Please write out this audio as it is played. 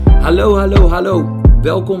Hallo.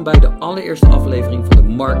 Welkom bij de allereerste aflevering van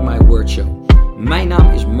de Mark My Word Show. Mijn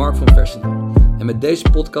naam is Mark van Versendaal. En met deze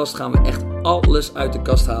podcast gaan we echt alles uit de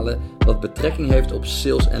kast halen wat betrekking heeft op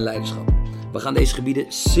sales en leiderschap. We gaan deze gebieden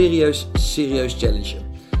serieus challengen.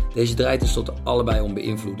 Deze draait is tot er allebei om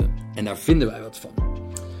beïnvloeden. En daar vinden wij wat van.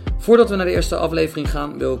 Voordat we naar de eerste aflevering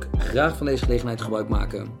gaan, wil ik graag van deze gelegenheid gebruik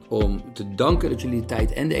maken om te danken dat jullie de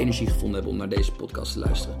tijd en de energie gevonden hebben om naar deze podcast te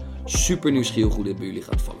luisteren. Super nieuwsgierig hoe dit bij jullie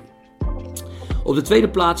gaat vallen. Op de tweede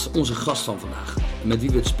plaats onze gast van vandaag, met wie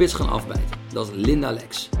we het spits gaan afbijten. Dat is Linda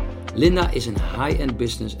Lex. Linda is een high-end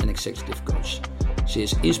business en executive coach. Ze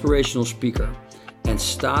is inspirational speaker en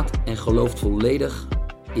staat en gelooft volledig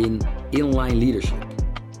in inline leadership.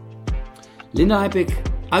 Linda heb ik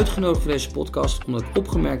uitgenodigd voor deze podcast omdat ik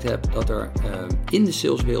opgemerkt heb dat er in de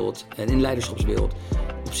saleswereld en in de leiderschapswereld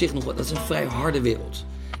op zich nog wat, dat is een vrij harde wereld.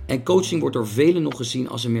 En coaching wordt door velen nog gezien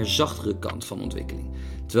als een meer zachtere kant van ontwikkeling.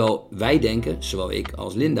 Terwijl wij denken, zowel ik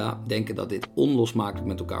als Linda, denken dat dit onlosmakelijk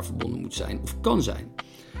met elkaar verbonden moet zijn of kan zijn.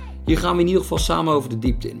 Hier gaan we in ieder geval samen over de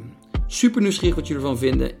diepte in. Super nieuwsgierig wat jullie ervan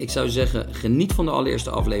vinden. Ik zou zeggen, geniet van de allereerste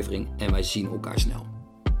aflevering en wij zien elkaar snel.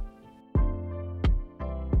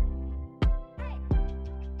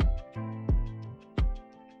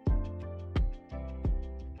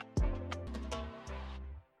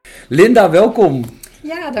 Linda, welkom.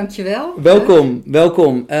 Ja, dankjewel.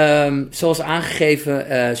 Welkom. Zoals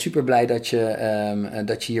aangegeven, super blij dat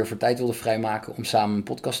je hier voor tijd wilde vrijmaken om samen een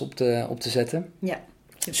podcast op te zetten. Ja.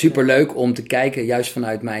 Super leuk om te kijken, juist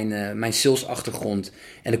vanuit mijn sales achtergrond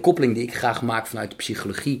en de koppeling die ik graag maak vanuit de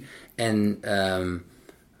psychologie en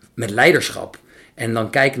met leiderschap. En dan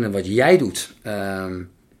kijken naar wat jij doet,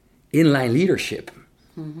 inline leadership.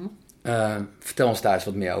 Mm-hmm. Vertel ons daar eens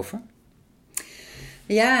wat meer over.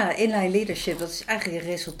 Ja, inline leadership, dat is eigenlijk het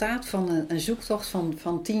resultaat van een zoektocht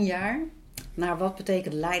van 10 jaar naar wat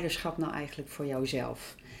betekent leiderschap nou eigenlijk voor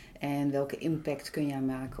jouzelf. En welke impact kun jij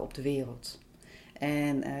maken op de wereld.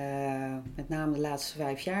 En met name de laatste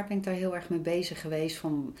 5 jaar ben ik daar heel erg mee bezig geweest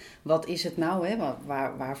van wat is het nou, hè?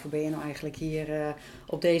 Waarvoor ben je nou eigenlijk hier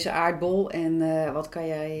op deze aardbol en wat kan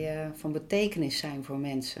jij van betekenis zijn voor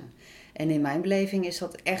mensen. En in mijn beleving is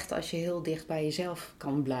dat echt als je heel dicht bij jezelf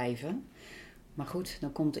kan blijven. Maar goed,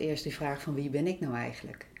 dan komt eerst die vraag van wie ben ik nou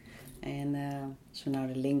eigenlijk? En als we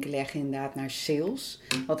nou de link leggen inderdaad naar sales,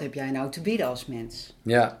 wat heb jij nou te bieden als mens?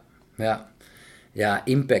 Ja,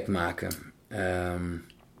 impact maken.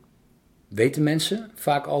 Weten mensen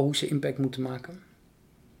vaak al hoe ze impact moeten maken?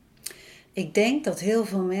 Ik denk dat heel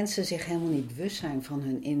veel mensen zich helemaal niet bewust zijn van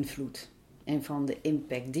hun invloed en van de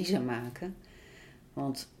impact die ze maken.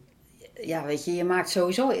 Want ja, weet je, je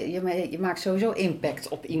maakt sowieso impact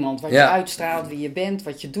op iemand. Wat je uitstraalt, wie je bent,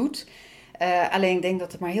 wat je doet. Alleen ik denk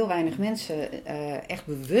dat er maar heel weinig mensen echt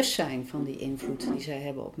bewust zijn van die invloed die ze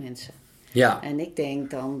hebben op mensen. Ja. En ik denk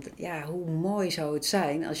dan, ja, hoe mooi zou het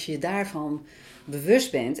zijn als je daarvan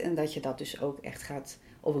bewust bent. En dat je dat dus ook echt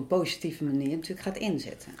op een positieve manier natuurlijk gaat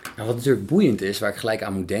inzetten. Nou, wat natuurlijk boeiend is, waar ik gelijk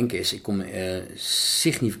aan moet denken is, ik kom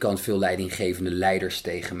significant veel leidinggevende leiders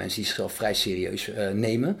tegen. Mensen die zichzelf vrij serieus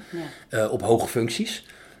nemen op hoge functies.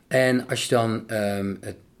 En als je dan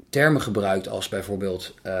termen gebruikt als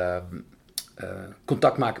bijvoorbeeld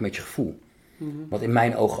contact maken met je gevoel. Mm-hmm. Wat in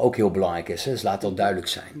mijn ogen ook heel belangrijk is, hè? Dus laat dat duidelijk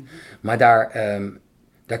zijn. Mm-hmm. Maar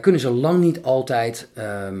daar kunnen ze lang niet altijd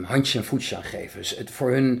handjes en voetjes aan geven. Dus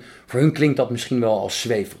voor hun klinkt dat misschien wel als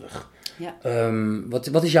zweverig. Ja.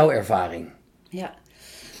 Wat is jouw ervaring?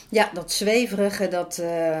 Ja, dat zweverige,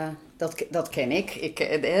 dat ken ik.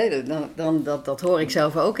 Dat hoor ik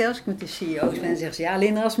zelf ook. Als ik met de CEO's ben, zeggen ze, ja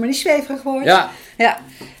Linda, als het maar niet zweverig wordt. Ja.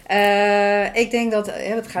 Ik denk dat,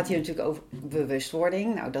 het gaat hier natuurlijk over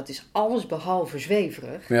bewustwording. Nou, dat is alles behalve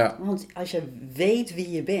zweverig. Ja. Want als je weet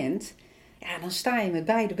wie je bent, ja, dan sta je met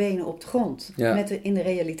beide benen op de grond. Ja. In de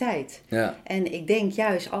realiteit. Ja. En ik denk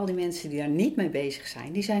juist, al die mensen die daar niet mee bezig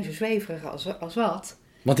zijn, die zijn zo zweverig als wat.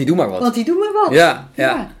 Want die doen maar wat.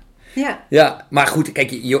 Ja, maar goed, kijk,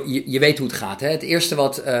 je weet hoe het gaat. Hè? Het eerste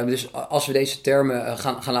dus als we deze termen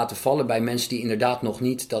gaan laten vallen bij mensen die inderdaad nog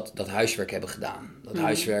niet dat huiswerk hebben gedaan. Dat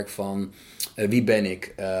huiswerk van wie ben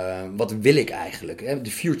ik, wat wil ik eigenlijk, hè?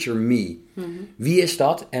 The future me. Mm-hmm. Wie is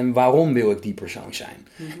dat en waarom wil ik die persoon zijn?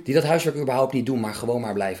 Mm-hmm. Die dat huiswerk überhaupt niet doen, maar gewoon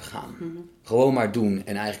maar blijven gaan. Mm-hmm. Gewoon maar doen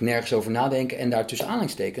en eigenlijk nergens over nadenken en daar tussen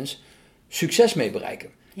aanhalingstekens succes mee bereiken.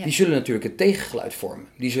 Ja. Die zullen natuurlijk het tegengeluid vormen.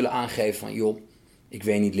 Die zullen aangeven van, joh, ik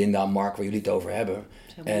weet niet, Linda, Mark, waar jullie het over hebben.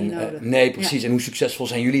 Nee, precies. Ja. En hoe succesvol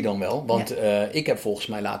zijn jullie dan wel? Want ik heb volgens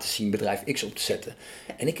mij laten zien bedrijf X op te zetten.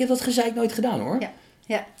 Ja. En ik heb dat gezeik nooit gedaan, hoor.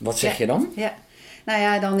 Ja. Wat zeg je dan? Ja. Nou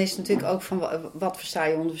ja, dan is het natuurlijk ook van wat versta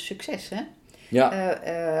je onder succes, hè?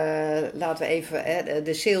 Laten we even,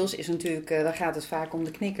 de sales is natuurlijk, daar gaat het vaak om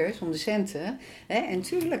de knikkers, om de centen. En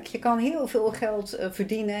natuurlijk, je kan heel veel geld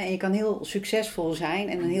verdienen en je kan heel succesvol zijn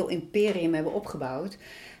en een heel imperium hebben opgebouwd.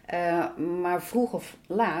 Maar vroeg of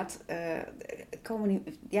laat komen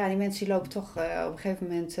die mensen die lopen toch op een gegeven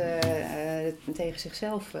moment tegen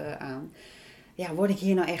zichzelf aan. Ja, word ik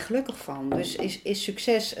hier nou echt gelukkig van? Dus is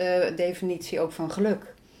succes definitie ook van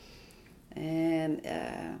geluk? En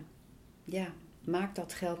maakt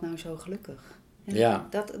dat geld nou zo gelukkig? Ja.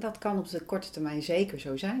 Dat kan op de korte termijn zeker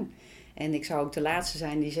zo zijn. En ik zou ook de laatste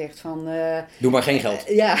zijn die zegt van... doe maar geen geld.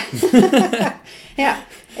 Ja. Ja,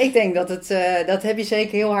 ik denk dat heb je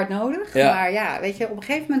zeker heel hard nodig. Ja. Maar ja, weet je, op een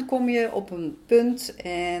gegeven moment kom je op een punt.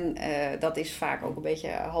 En dat is vaak ook een beetje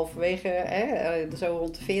halverwege, zo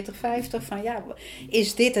rond de 40, 50. Van ja,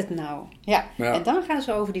 is dit het nou? Ja. En dan gaan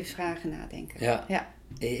ze over die vragen nadenken. Ja.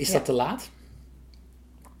 Is dat te laat?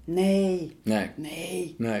 Nee.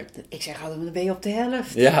 Ik zeg altijd, dan ben je op de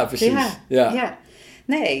helft. Ja, precies. Ja.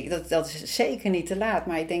 Nee, dat is zeker niet te laat.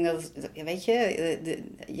 Maar ik denk dat, weet je,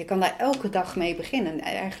 je kan daar elke dag mee beginnen. En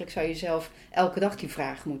eigenlijk zou je zelf elke dag die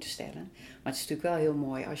vraag moeten stellen. Maar het is natuurlijk wel heel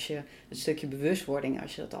mooi als je het stukje bewustwording,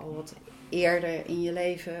 als je dat al wat eerder in je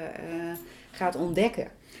leven gaat ontdekken.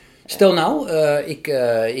 Stel nou,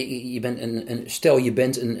 je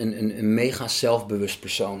bent een mega zelfbewust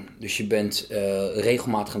persoon. Dus je bent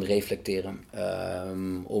regelmatig aan het reflecteren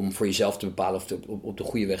om voor jezelf te bepalen of je op de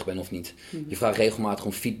goede weg bent of niet. Mm-hmm. Je vraagt regelmatig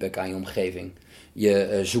om feedback aan je omgeving.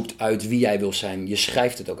 Je zoekt uit wie jij wil zijn. Je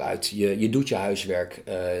schrijft het ook uit. Je doet je huiswerk.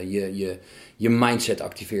 Je mindset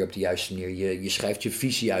activeert op de juiste manier. Je schrijft je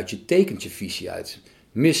visie uit. Je tekent je visie uit.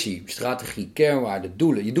 Missie, strategie, kernwaarden,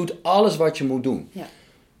 doelen. Je doet alles wat je moet doen. Ja.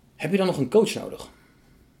 Heb je dan nog een coach nodig?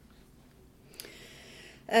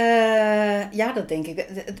 Ja, dat denk ik.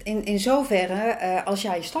 In zoverre, als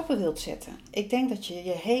jij je stappen wilt zetten. Ik denk dat je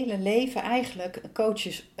je hele leven eigenlijk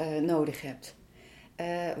coaches nodig hebt.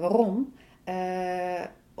 Waarom?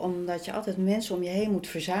 Omdat je altijd mensen om je heen moet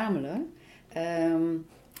verzamelen.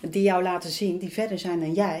 Die jou laten zien, die verder zijn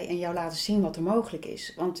dan jij. En jou laten zien wat er mogelijk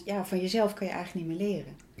is. Want ja, van jezelf kan je eigenlijk niet meer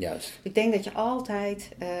leren. Juist. Ik denk dat je altijd,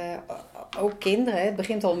 ook kinderen, het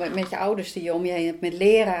begint al met je ouders die je om je heen hebt, met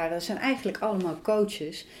leraren. Dat zijn eigenlijk allemaal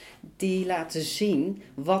coaches die laten zien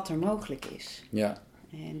wat er mogelijk is. Ja.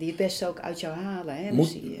 En die het beste ook uit jou halen. Hè?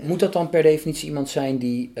 Moet dat dan per definitie iemand zijn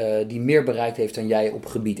die meer bereikt heeft dan jij op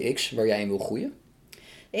gebied X, waar jij in wil groeien?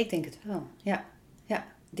 Ik denk het wel, ja.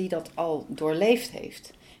 Die dat al doorleefd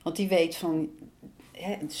heeft. Want die weet van,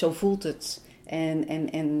 zo voelt het.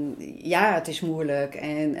 En ja, het is moeilijk.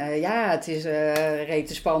 En ja, het is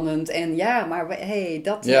rete spannend. En ja, maar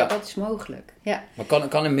dat is mogelijk. Ja. Maar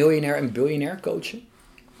kan een miljonair een biljonair coachen?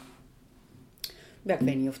 Ja, ik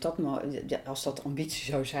weet niet of dat als dat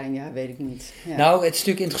ambitie zou zijn, ja, weet ik niet. Ja. Nou, het is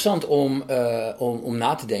natuurlijk interessant om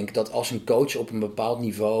na te denken dat als een coach op een bepaald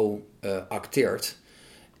niveau acteert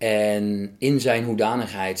en in zijn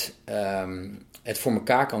hoedanigheid het voor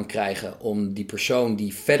elkaar kan krijgen om die persoon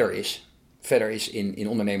die verder is in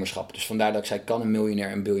ondernemerschap. Dus vandaar dat ik zei, kan een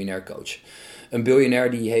miljonair een biljonair coach. Een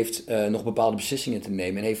biljonair die heeft nog bepaalde beslissingen te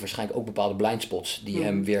nemen en heeft waarschijnlijk ook bepaalde blindspots die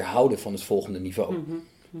hem weerhouden van het volgende niveau. Mm-hmm.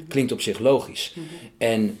 Klinkt op zich logisch. Mm-hmm.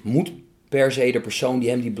 En moet per se de persoon die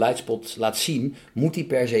hem die blindspot laat zien, moet die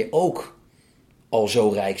per se ook al zo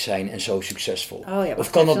rijk zijn en zo succesvol? Oh ja, of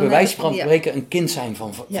kan dat bij wijze van spreken een kind zijn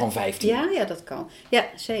van 15? Ja, dat kan. Ja,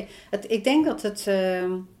 zeker. Ik denk dat het...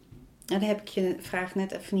 dan heb ik je vraag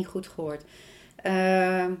net even niet goed gehoord.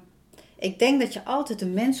 Ik denk dat je altijd de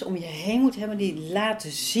mensen om je heen moet hebben die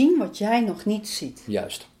laten zien wat jij nog niet ziet.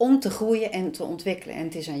 Juist. Om te groeien en te ontwikkelen. En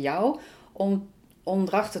het is aan jou om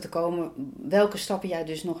erachter te komen welke stappen jij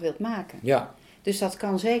dus nog wilt maken. Ja. Dus dat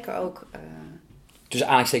kan zeker ook... tussen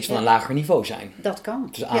aanhalingstekens van een lager niveau zijn. Dat kan.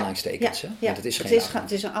 Tussen aanhalingstekens, hè? Ja. Want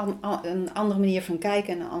het is een andere manier van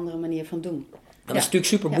kijken en een andere manier van doen. Dat is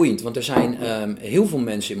natuurlijk super boeiend, want er zijn heel veel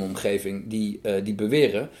mensen in mijn omgeving die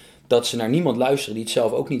beweren dat ze naar niemand luisteren die het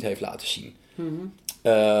zelf ook niet heeft laten zien. Mm-hmm.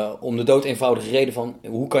 Om de dood eenvoudige reden van,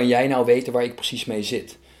 hoe kan jij nou weten waar ik precies mee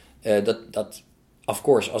zit? Of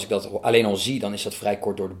course, als ik dat alleen al zie, dan is dat vrij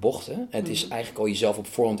kort door de bocht. Hè? Het is eigenlijk al jezelf op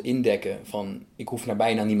voorhand indekken van, ik hoef naar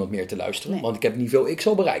bijna niemand meer te luisteren, want ik heb niveau X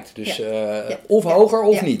al bereikt. Dus of hoger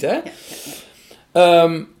of niet. Hè?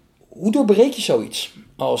 Hoe doorbreek je zoiets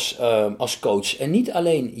als coach? En niet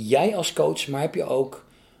alleen jij als coach, maar heb je ook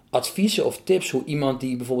adviezen of tips hoe iemand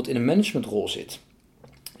die bijvoorbeeld in een managementrol zit,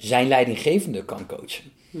 zijn leidinggevende kan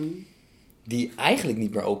coachen? Die eigenlijk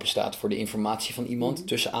niet meer open staat voor de informatie van iemand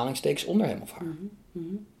tussen aanhalingstekens onder hem of haar.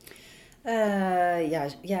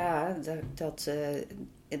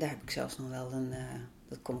 Daar heb ik zelfs nog wel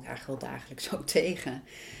dat kom ik eigenlijk wel dagelijks zo tegen.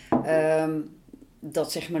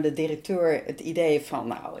 Dat zeg maar de directeur het idee heeft van,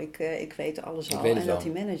 nou, ik weet alles al. En dat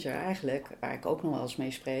die manager eigenlijk, waar ik ook nog wel eens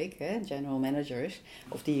mee spreek, hè, general managers,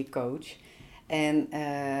 of die ik coach. En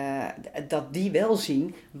dat die wel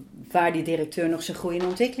zien waar die directeur nog zijn groei en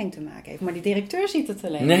ontwikkeling te maken heeft. Maar die directeur ziet het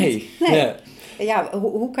alleen niet. Nee. Ja,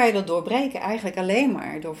 hoe kan je dat doorbreken? Eigenlijk alleen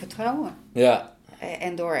maar door vertrouwen. Ja.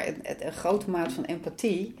 En door een grote maat van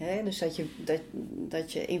empathie. Hè? Dus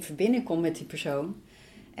dat je in verbinding komt met die persoon.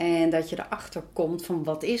 En dat je erachter komt van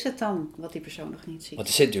wat is het dan wat die persoon nog niet ziet. Want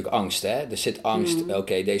er zit natuurlijk angst, hè? Er zit angst,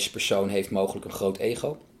 oké, deze persoon heeft mogelijk een groot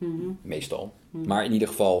ego. Meestal. Maar in ieder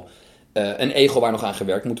geval een ego waar nog aan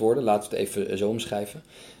gewerkt moet worden. Laten we het even zo omschrijven.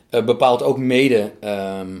 Bepaalt ook mede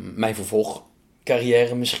mijn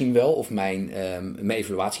vervolgcarrière misschien wel. Of mijn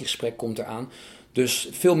evaluatiegesprek komt eraan. Dus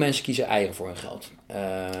veel mensen kiezen eigen voor hun geld.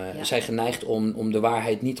 Zijn geneigd om de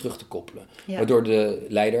waarheid niet terug te koppelen. Ja. Waardoor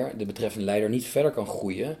de betreffende leider niet verder kan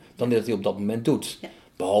groeien dan dat hij op dat moment doet. Ja.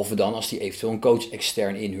 Behalve dan als hij eventueel een coach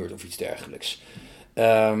extern inhuurt of iets dergelijks.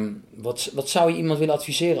 Wat zou je iemand willen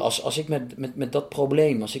adviseren als ik met dat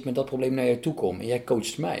probleem naar je toe kom en jij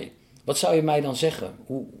coacht mij? Wat zou je mij dan zeggen?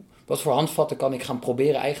 Wat voor handvatten kan ik gaan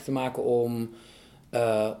proberen eigen te maken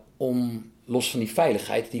om los van die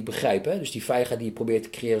veiligheid die ik begrijp, hè? Dus die veiligheid die je probeert te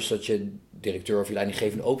creëren zodat je directeur of je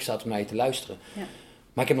leidinggevende open staat om naar je te luisteren. Ja.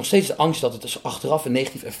 Maar ik heb nog steeds de angst dat het dus achteraf een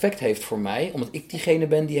negatief effect heeft voor mij, omdat ik diegene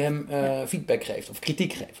ben die hem feedback geeft of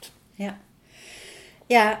kritiek geeft.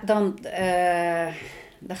 Ja, dan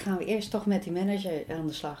gaan we eerst toch met die manager aan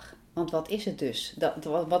de slag. Want wat is het dus?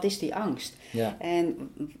 Wat is die angst? Ja.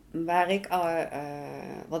 En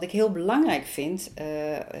wat ik heel belangrijk vind,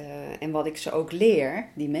 en wat ik ze ook leer,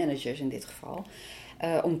 die managers in dit geval,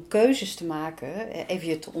 om keuzes te maken, even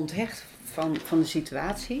je te onthechten van de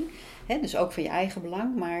situatie, hè, dus ook van je eigen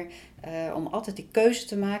belang, maar om altijd die keuze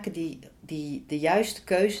te maken, de juiste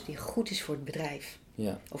keuze die goed is voor het bedrijf.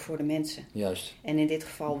 Ja. Of voor de mensen. Juist. En in dit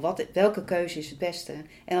geval, welke keuze is het beste?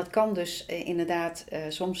 En dat kan dus inderdaad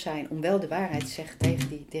soms zijn om wel de waarheid te zeggen tegen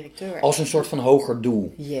die directeur. Als een soort van hoger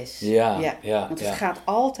doel. Yes. Ja. Want het gaat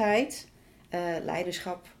altijd,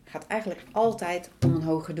 leiderschap gaat eigenlijk altijd om een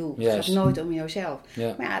hoger doel. Yes. Het gaat nooit om jouzelf.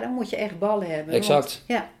 Ja. Maar ja, dan moet je echt ballen hebben. Exact.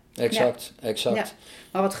 Want, Exact. Ja.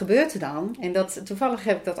 Maar wat gebeurt er dan? En toevallig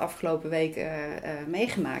heb ik dat afgelopen week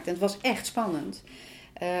meegemaakt. En het was echt spannend.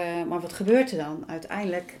 Maar wat gebeurt er dan?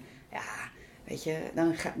 Uiteindelijk, weet je,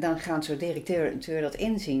 dan gaat zo'n directeur dat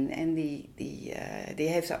inzien. En die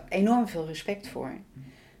heeft er enorm veel respect voor.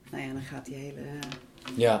 Nou ja, dan gaat die hele...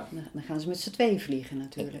 Dan gaan ze met z'n tweeën vliegen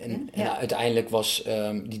natuurlijk. En uiteindelijk was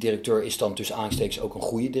die directeur is dan tussen aanstekens ook een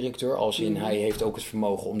goede directeur. Als in hij heeft ook het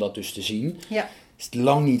vermogen om dat dus te zien. Ja. Is het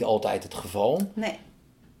lang niet altijd het geval. Nee.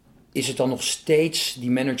 Is het dan nog steeds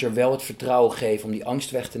die manager wel het vertrouwen geven om die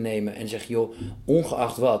angst weg te nemen en zeggen, joh,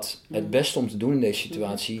 ongeacht wat, het beste om te doen in deze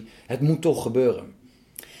situatie, het moet toch gebeuren?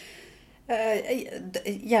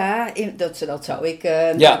 Dat zou ik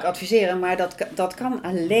adviseren, maar dat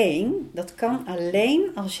kan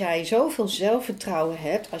alleen als jij zoveel zelfvertrouwen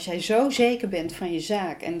hebt, als jij zo zeker bent van je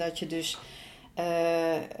zaak en dat je dus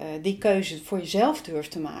die keuze voor jezelf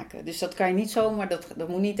durft te maken. Dus dat kan je niet zomaar, dat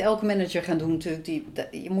moet niet elke manager gaan doen natuurlijk.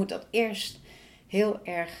 Je moet dat eerst heel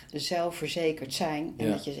erg zelfverzekerd zijn. En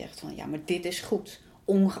dat je zegt van ja, maar dit is goed.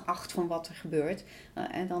 Ongeacht van wat er gebeurt.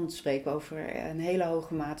 En dan spreken we over een hele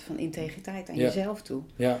hoge mate van integriteit aan jezelf toe.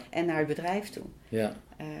 Ja. En naar het bedrijf toe. Ja.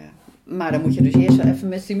 Maar dan moet je dus eerst wel even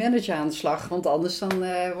met die manager aan de slag. Want anders dan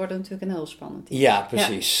wordt het natuurlijk een heel spannend iets. Ja,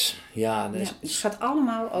 precies. Ja. Dus het gaat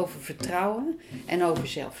allemaal over vertrouwen en over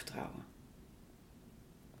zelfvertrouwen.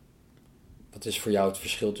 Wat is voor jou het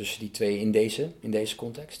verschil tussen die twee in deze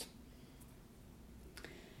context?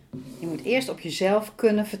 Je moet eerst op jezelf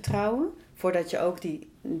kunnen vertrouwen, voordat je ook die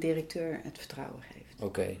directeur het vertrouwen geeft.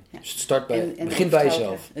 Oké. Dus het begint bij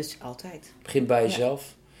jezelf. Dus altijd. Begint bij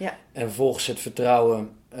jezelf. Ja. En vervolgens het vertrouwen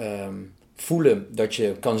voelen dat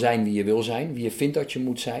je kan zijn wie je wil zijn, wie je vindt dat je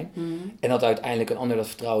moet zijn. Mm-hmm. En dat uiteindelijk een ander dat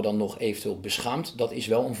vertrouwen dan nog eventueel beschaamt, dat is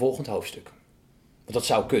wel een volgend hoofdstuk. Want dat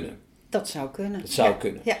zou kunnen. Dat zou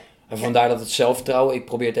kunnen. Ja. En vandaar dat het zelfvertrouwen, ik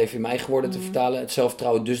probeer het even in mijn eigen woorden te vertalen, het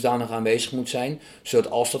zelfvertrouwen dusdanig aanwezig moet zijn,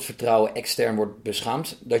 zodat als dat vertrouwen extern wordt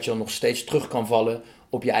beschaamd, dat je dan nog steeds terug kan vallen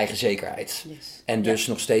op je eigen zekerheid. Yes. En dus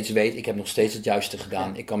nog steeds weet, ik heb nog steeds het juiste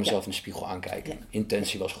gedaan, ik kan mezelf in de spiegel aankijken. Ja.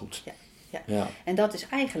 Intentie was goed. Ja. En dat is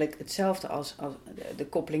eigenlijk hetzelfde als de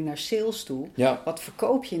koppeling naar sales toe. Ja. Wat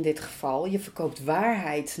verkoop je in dit geval? Je verkoopt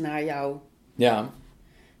waarheid naar jouw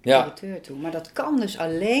directeur toe. Maar dat kan dus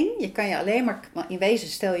alleen maar in wezen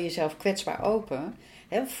stel je jezelf kwetsbaar open,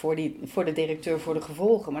 hè, voor de directeur, voor de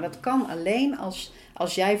gevolgen. Maar dat kan alleen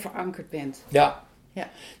als jij verankerd bent. Ja. Ja.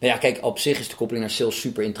 Nou ja, kijk, op zich is de koppeling naar sales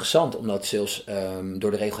super interessant. Omdat sales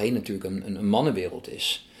door de regel heen natuurlijk een mannenwereld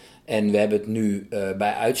is. En we hebben het nu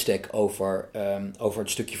bij uitstek over het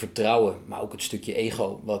stukje vertrouwen. Maar ook het stukje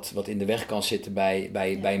ego. Wat in de weg kan zitten bij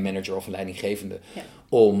een manager of een leidinggevende. Ja.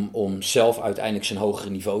 Om zelf uiteindelijk zijn hogere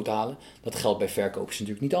niveau te halen. Dat geldt bij verkopers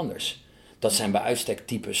natuurlijk niet anders. Dat zijn bij uitstek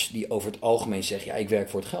types die over het algemeen zeggen... ja, ik werk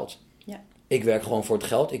voor het geld. Ja. Ik werk gewoon voor het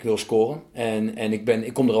geld. Ik wil scoren. En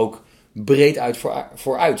ik kom er ook breed uit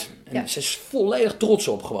vooruit. En ze is volledig trots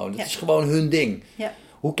op gewoon. Het is gewoon hun ding. Ja.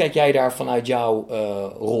 Hoe kijk jij daar vanuit jouw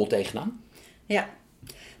rol tegenaan? Ja,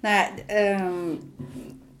 nou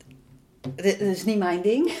dit is niet mijn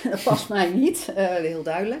ding. Dat past mij niet, heel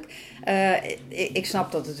duidelijk. Ik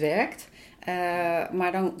snap dat het werkt.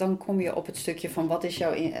 Maar dan kom je op het stukje van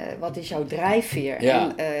wat is jouw drijfveer?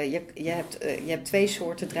 Ja. En, je hebt 2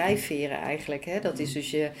 soorten drijfveren eigenlijk. Hè? Dat is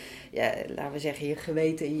dus laten we zeggen, je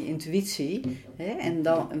geweten en je intuïtie. Hè? En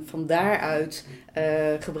van daaruit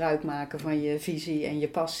gebruik maken van je visie en je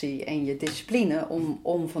passie en je discipline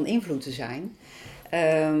om van invloed te zijn.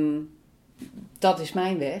 Dat is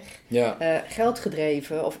mijn weg. Ja.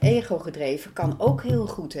 Geldgedreven of ego-gedreven kan ook heel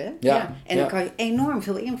goed, hè? Ja. En dan kan je enorm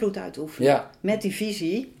veel invloed uitoefenen. Ja. Met die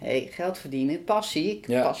visie, geld verdienen, passie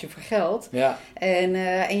voor geld. Ja.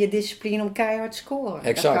 En je discipline om keihard te scoren.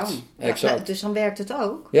 Exact. Dat kan. Exact. Ja, dus dan werkt het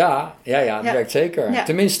ook. Ja, dat werkt zeker. Ja.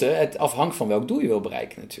 Tenminste, het afhangt van welk doel je wil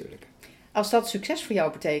bereiken natuurlijk. Als dat succes voor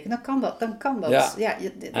jou betekent, dan kan dat.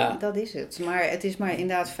 Ja. Dat is het. Maar het is maar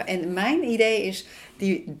inderdaad... En mijn idee is,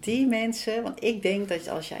 die mensen... Want ik denk dat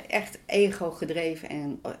als jij echt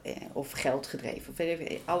ego-gedreven of geld-gedreven... of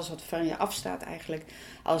alles wat van je afstaat eigenlijk...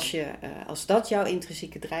 Als dat jouw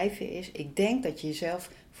intrinsieke drijfveer is... Ik denk dat je jezelf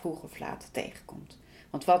vroeg of later tegenkomt.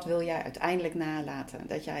 Want wat wil jij uiteindelijk nalaten?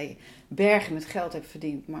 Dat jij bergen met geld hebt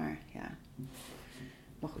verdiend, maar ja...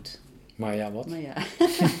 Maar goed... Maar ja, wat? Maar ja.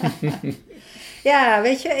 Ja,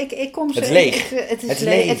 weet je, ik kom zo... Het is leeg. Het is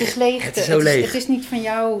leeg. Het is zo leeg. Het is niet van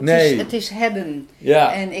jou, nee. Het is hebben.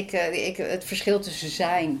 Ja. En het verschil tussen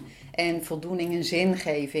zijn en voldoening en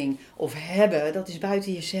zingeving of hebben, dat is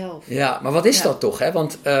buiten jezelf. Ja, maar wat is dat toch, hè?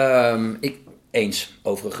 Want eens,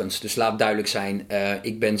 overigens, dus laat duidelijk zijn,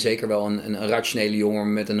 ik ben zeker wel een rationele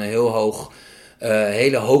jongen met een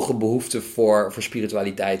hele hoge behoefte voor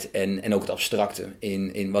spiritualiteit en ook het abstracte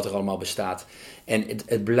in wat er allemaal bestaat. En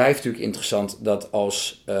het blijft natuurlijk interessant dat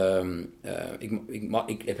als...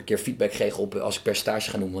 ik heb een keer feedback gekregen op als ik percentages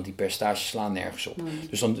ga noemen, want die percentages slaan nergens op.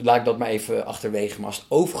 Dus dan laat ik dat maar even achterwege. Maar als het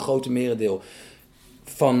overgrote merendeel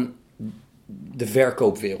van de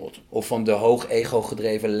verkoopwereld of van de hoog ego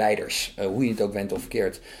gedreven leiders, hoe je het ook went of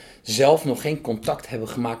verkeerd, zelf nog geen contact hebben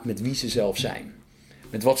gemaakt met wie ze zelf zijn.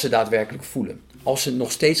 Met wat ze daadwerkelijk voelen. Als ze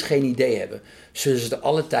nog steeds geen idee hebben, zullen ze te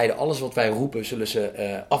alle tijden, alles wat wij roepen, zullen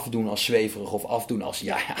ze afdoen als zweverig of afdoen als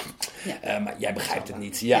maar jij begrijpt het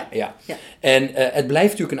niet. Ja. En het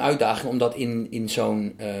blijft natuurlijk een uitdaging, omdat in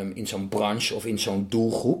zo'n branche of in zo'n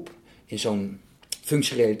doelgroep, in zo'n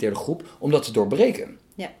functiegerelateerde groep, om dat te doorbreken.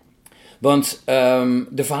 Ja. Want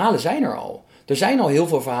de verhalen zijn er al. Er zijn al heel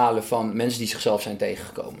veel verhalen van mensen die zichzelf zijn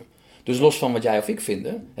tegengekomen. Dus los van wat jij of ik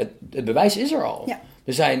vinden, het bewijs is er al. Ja.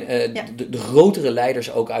 Er zijn de grotere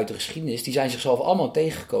leiders ook uit de geschiedenis, die zijn zichzelf allemaal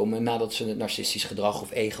tegengekomen nadat ze het narcistisch gedrag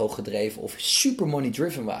of ego gedreven of super money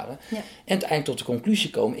driven waren. Ja. En uiteindelijk tot de conclusie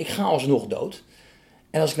komen, ik ga alsnog dood.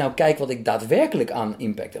 En als ik nou kijk wat ik daadwerkelijk aan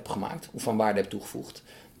impact heb gemaakt, of van waarde heb toegevoegd,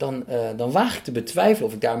 dan waag ik te betwijfelen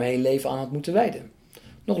of ik daar mijn hele leven aan had moeten wijden.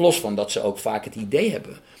 Nog los van dat ze ook vaak het idee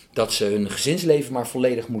hebben dat ze hun gezinsleven maar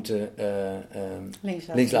volledig moeten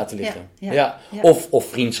links laten liggen. Ja. Of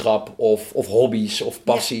vriendschap, of hobby's, of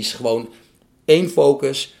passies. Ja. Gewoon één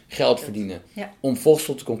focus, geld verdienen. Ja. Om volgens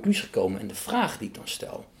tot de conclusie gekomen. En de vraag die ik dan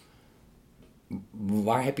stel,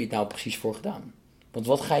 waar heb je het nou precies voor gedaan? Want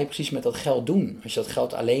wat ga je precies met dat geld doen, als je dat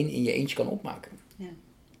geld alleen in je eentje kan opmaken? Ja.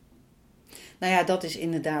 Nou ja, dat is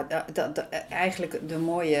inderdaad eigenlijk de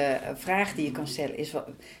mooie vraag die je kan stellen. Is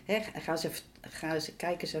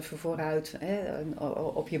kijk eens even vooruit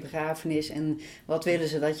op je begrafenis. En wat willen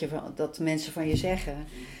ze dat mensen van je zeggen?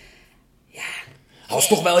 Ja. Hij was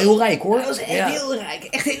toch wel heel rijk, hoor. Hij was echt heel rijk.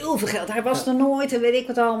 Echt heel veel geld. Hij was er nooit en weet ik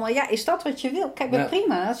wat allemaal. Ja, is dat wat je wil? Kijk,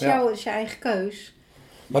 prima. Dat is je eigen keus.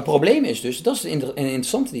 Maar het probleem is dus, dat is het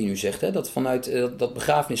interessante die je nu zegt, hè, dat vanuit dat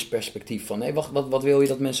begrafenisperspectief van, wat wil je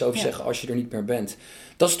dat mensen over zeggen als je er niet meer bent?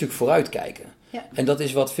 Dat is natuurlijk vooruitkijken. Ja. En dat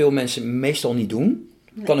is wat veel mensen meestal niet doen.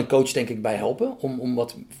 Nee. Kan een coach denk ik bij helpen om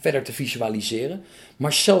wat verder te visualiseren.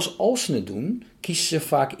 Maar zelfs als ze het doen, kiezen ze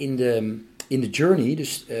vaak in in the journey,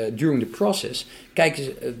 dus during the process,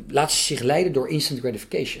 laten ze zich leiden door instant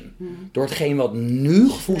gratification. Door hetgeen wat nu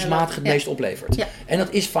gevoelsmatig het meest oplevert. Ja. En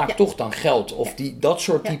dat is vaak toch dan geld of dat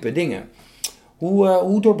soort type dingen.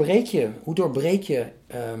 Hoe doorbreek je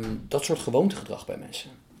dat soort gewoontegedrag bij mensen?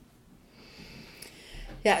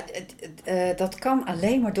 Ja, dat kan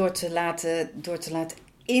alleen maar door te laten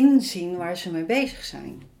inzien waar ze mee bezig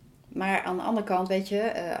zijn. Maar aan de andere kant, weet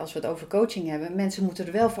je, als we het over coaching hebben, mensen moeten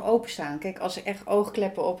er wel voor openstaan. Kijk, als ze echt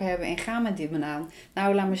oogkleppen op hebben en gaan met die banaan,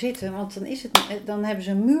 nou laat maar zitten, want dan hebben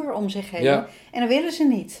ze een muur om zich heen en dan willen ze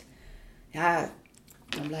niet. Ja,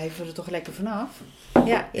 dan blijven we er toch lekker vanaf.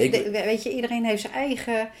 Ja, weet je, iedereen heeft zijn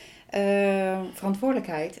eigen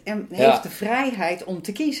verantwoordelijkheid en heeft de vrijheid om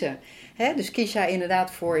te kiezen. Hè? Dus kies jij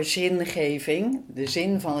inderdaad voor zingeving, de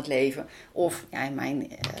zin van het leven, of in mijn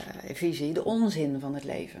visie de onzin van het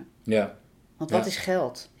leven. Ja. Want wat is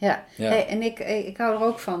geld? Ja. Hey, en ik hou er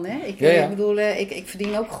ook van. Hè? Ik bedoel, ik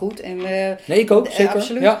verdien ook goed. En, nee, ik ook, zeker.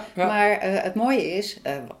 Absoluut. Ja. Maar het mooie is,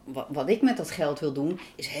 wat ik met dat geld wil doen,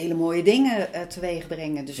 is hele mooie dingen teweeg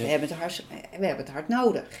brengen. Dus we hebben het hard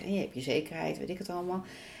nodig. En je hebt je zekerheid, weet ik het allemaal.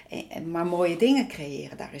 Maar mooie dingen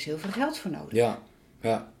creëren, daar is heel veel geld voor nodig.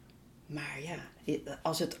 Ja. Maar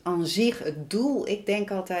als het aan zich, het doel, ik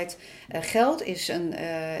denk altijd, geld is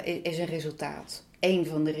een resultaat. Eén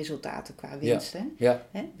van de resultaten qua winst. Ja.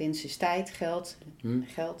 Hè? Winst is tijd, geld,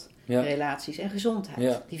 relaties en gezondheid.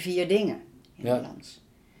 Ja. Die 4 dingen in balans.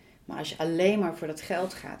 Maar als je alleen maar voor dat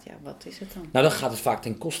geld gaat, wat is het dan? Nou, dan gaat het vaak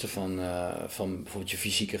ten koste van bijvoorbeeld je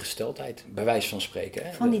fysieke gesteldheid, bij wijze van spreken.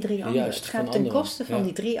 Hè? Van die 3 anderen. Juist, het gaat ten koste van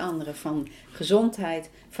die 3 anderen. Van gezondheid,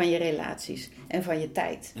 van je relaties en van je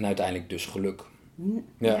tijd. En uiteindelijk dus geluk.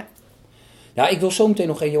 Ja, ik wil zo meteen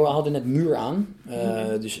nog we hadden net muur aan.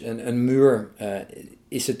 Dus een muur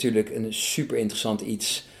is natuurlijk een super interessant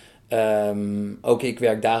iets. Ook ik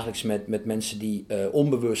werk dagelijks met mensen die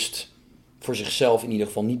onbewust, voor zichzelf in ieder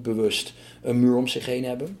geval niet bewust, een muur om zich heen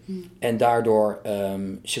hebben. En daardoor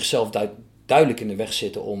zichzelf duidelijk in de weg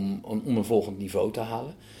zitten om een volgend niveau te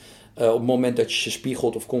halen. Op het moment dat je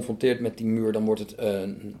spiegelt of confronteert met die muur, dan wordt het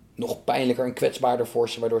nog pijnlijker en kwetsbaarder voor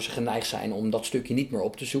ze, waardoor ze geneigd zijn om dat stukje niet meer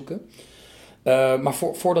op te zoeken. Maar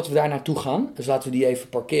voordat we daar naartoe gaan, dus laten we die even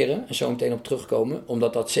parkeren en zo meteen op terugkomen.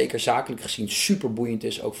 Omdat dat zeker zakelijk gezien super boeiend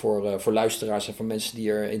is, ook voor luisteraars en voor mensen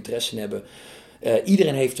die er interesse in hebben.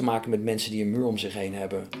 Iedereen heeft te maken met mensen die een muur om zich heen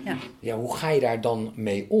hebben. Ja, hoe ga je daar dan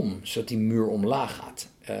mee om, zodat die muur omlaag gaat?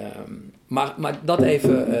 Maar dat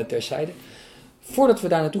even terzijde. Voordat we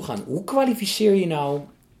daar naartoe gaan, hoe kwalificeer je nou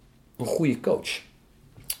een goede coach?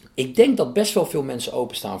 Ik denk dat best wel veel mensen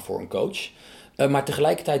openstaan voor een coach. Maar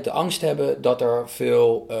tegelijkertijd de angst hebben dat er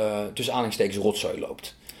veel, tussen aanhalingstekens, rotzooi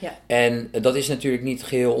loopt. Ja. En dat is natuurlijk niet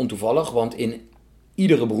geheel ontoevallig, want in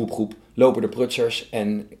iedere beroepgroep lopen de prutsers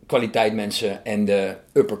en kwaliteitmensen en de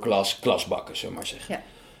upperclass klasbakken, zullen we maar zeggen. Ja.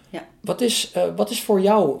 Ja. Wat is voor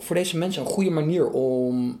jou, voor deze mensen, een goede manier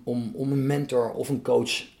om een mentor of een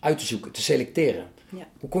coach uit te zoeken, te selecteren? Ja.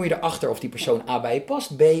 Hoe kom je erachter of die persoon A bij je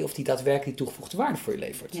past, B of die daadwerkelijk toegevoegde waarde voor je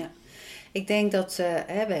levert? Ja. Ik denk dat, je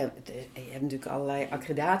hebt natuurlijk allerlei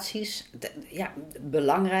accreditaties,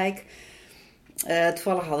 belangrijk.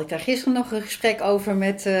 Toevallig had ik daar gisteren nog een gesprek over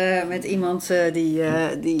met iemand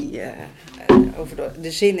over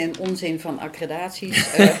de zin en onzin van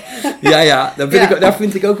accreditaties. Daar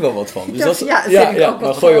vind ik ook wel wat van. Dus vind ik ook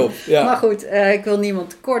wat gooi van. Op. Ja. Maar goed, ik wil niemand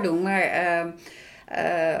tekort doen, maar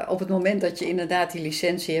op het moment dat je inderdaad die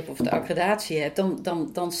licentie hebt of de accreditatie hebt,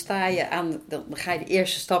 dan sta je dan ga je de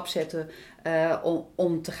eerste stap zetten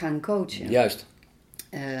om te gaan coachen. Juist.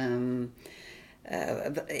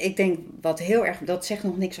 Ik denk wat heel erg, dat zegt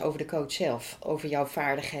nog niks over de coach zelf, over jouw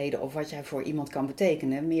vaardigheden of wat jij voor iemand kan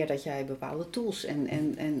betekenen. Meer dat jij bepaalde tools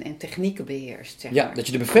en technieken beheerst. Zeg maar. Dat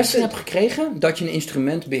je de bevestiging hebt gekregen dat je een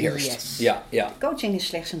instrument beheerst. Yes. Ja. Coaching is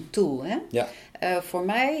slechts een tool. Hè? Ja. Voor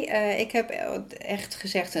mij, ik heb echt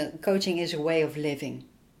gezegd, coaching is a way of living.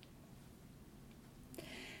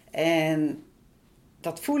 En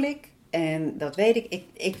dat voel ik en dat weet ik.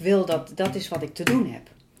 Ik wil dat is wat ik te doen heb.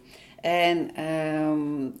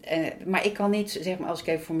 Maar ik kan niet, zeg maar, als ik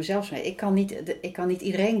even voor mezelf zeg, ik kan niet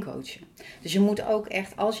iedereen coachen. Dus je moet ook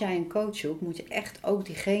echt, als jij een coach zoekt, moet je echt ook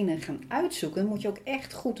diegene gaan uitzoeken. Moet je ook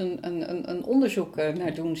echt goed een onderzoek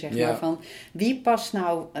naar doen, zeg maar, van wie past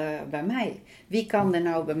nou bij mij? Wie kan er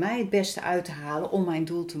nou bij mij het beste uithalen om mijn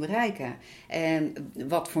doel te bereiken? En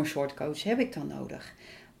wat voor een soort coach heb ik dan nodig?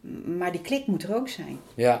 Maar die klik moet er ook zijn.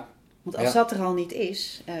 Ja. Want als dat er al niet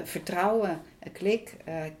is, vertrouwen, klik,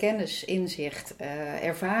 kennis, inzicht,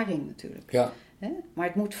 ervaring natuurlijk. Ja. Maar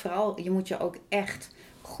het moet vooral, je moet je ook echt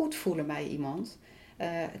goed voelen bij iemand.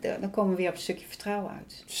 dan komen we weer op een stukje vertrouwen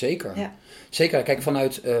uit. Zeker. Ja. Zeker. Kijk,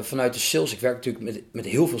 vanuit de sales, ik werk natuurlijk met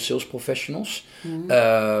heel veel sales professionals.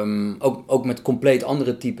 Ook met compleet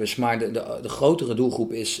andere types, maar de grotere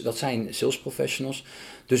doelgroep dat zijn sales professionals.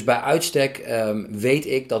 Dus bij uitstek weet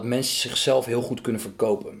ik dat mensen zichzelf heel goed kunnen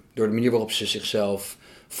verkopen. Door de manier waarop ze zichzelf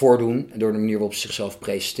voordoen, door de manier waarop ze zichzelf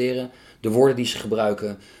presenteren, de woorden die ze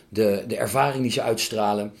gebruiken, de ervaring die ze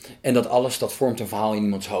uitstralen. En dat alles, dat vormt een verhaal in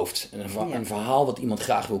iemands hoofd. Een verhaal wat iemand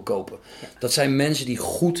graag wil kopen. Ja. Dat zijn mensen die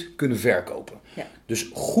goed kunnen verkopen. Ja. Dus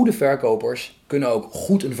goede verkopers kunnen ook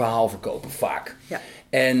goed een verhaal verkopen, vaak. Ja.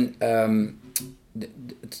 En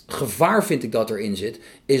het gevaar, vind ik, dat erin zit,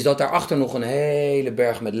 is dat daarachter nog een hele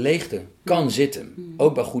berg met leegte kan zitten.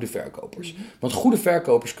 Ook bij goede verkopers. Want goede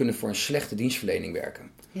verkopers kunnen voor een slechte dienstverlening werken.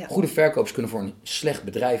 Ja. Goede verkopers kunnen voor een slecht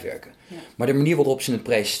bedrijf werken. Ja. Maar de manier waarop ze het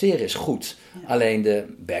presenteren is goed. Ja. Alleen de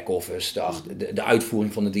back-office, de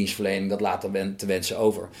uitvoering van de dienstverlening, dat laat dan te wensen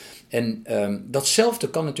over. En datzelfde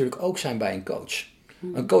kan natuurlijk ook zijn bij een coach.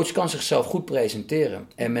 Een coach kan zichzelf goed presenteren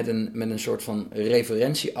en met een soort van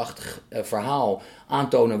referentieachtig verhaal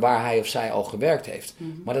aantonen waar hij of zij al gewerkt heeft.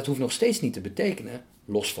 Maar dat hoeft nog steeds niet te betekenen,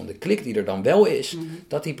 los van de klik die er dan wel is,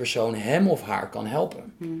 dat die persoon hem of haar kan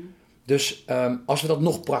helpen. Dus als we dat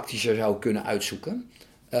nog praktischer zouden kunnen uitzoeken,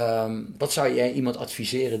 wat zou jij iemand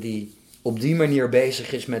adviseren die op die manier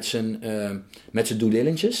bezig is met zijn due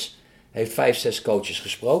diligence, heeft 5-6 coaches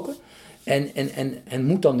gesproken en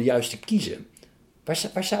moet dan de juiste kiezen?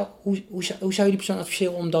 Hoe zou je die persoon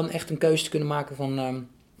adviseren om dan echt een keuze te kunnen maken van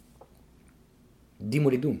die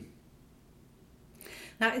moet ik doen?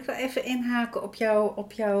 Nou, ik wil even inhaken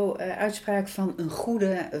op jouw uitspraak van een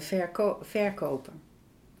goede verkoper.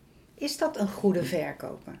 Is dat een goede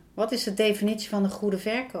verkoper? Wat is de definitie van een goede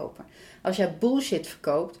verkoper? Als jij bullshit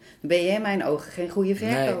verkoopt, dan ben je in mijn ogen geen goede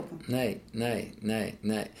verkoper. Nee.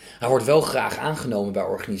 Hij wordt wel graag aangenomen bij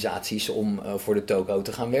organisaties om voor de toko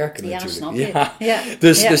te gaan werken natuurlijk. Snap je. Ja.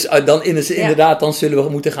 Dus dan inderdaad, dan zullen we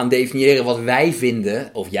moeten gaan definiëren wat wij vinden,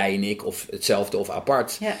 of jij en ik, of hetzelfde of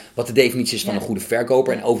apart, wat de definitie is van een goede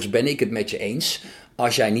verkoper. En overigens ben ik het met je eens.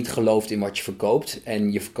 Als jij niet gelooft in wat je verkoopt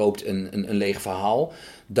en je verkoopt een leeg verhaal,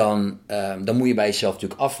 dan moet je bij jezelf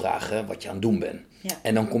natuurlijk afvragen wat je aan het doen bent. Ja.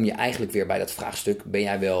 En dan kom je eigenlijk weer bij dat vraagstuk, ben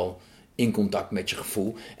jij wel in contact met je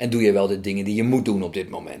gevoel en doe je wel de dingen die je moet doen op dit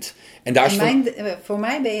moment? En daar voor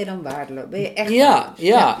mij ben je dan waardeloos. Ben je echt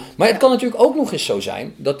waardeloos. Maar het kan natuurlijk ook nog eens zo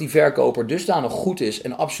zijn dat die verkoper dusdanig goed is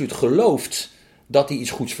en absoluut gelooft dat hij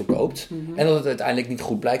iets goeds verkoopt en dat het uiteindelijk niet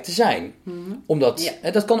goed blijkt te zijn. Omdat,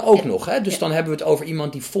 dat kan ook nog. Hè? Dus dan hebben we het over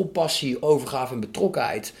iemand die vol passie, overgave en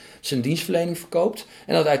betrokkenheid zijn dienstverlening verkoopt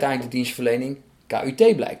en dat uiteindelijk de dienstverlening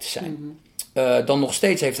KUT blijkt te zijn. Dan nog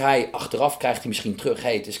steeds heeft hij, achteraf krijgt hij misschien terug,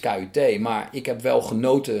 het is KUT, maar ik heb wel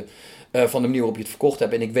genoten van de manier waarop je het verkocht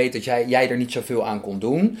hebt en ik weet dat jij er niet zoveel aan kon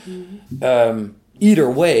doen.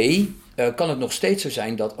 Either way kan het nog steeds zo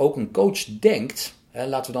zijn dat ook een coach denkt,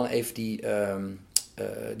 laten we dan even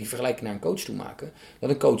die vergelijking naar een coach toe maken, dat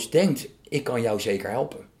een coach denkt, ik kan jou zeker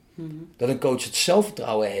helpen. Dat een coach het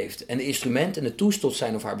zelfvertrouwen heeft en de instrumenten en de tools tot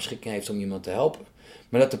zijn of haar beschikking heeft om iemand te helpen.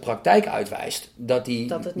 Maar dat de praktijk uitwijst dat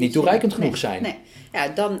die niet toereikend genoeg zijn. Nee. Ja,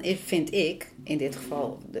 dan vind ik, in dit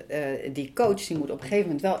geval, die coach die moet op een gegeven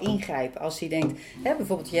moment wel ingrijpen. Als die denkt,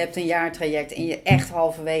 bijvoorbeeld je hebt een jaartraject en je echt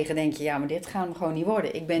halverwege denk je, ja, maar dit gaat hem gewoon niet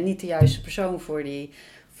worden. Ik ben niet de juiste persoon voor die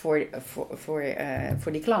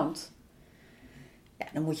klant. Ja,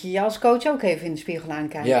 dan moet je als coach ook even in de spiegel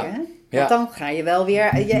aankijken. Ja. Hè? Want dan ga je wel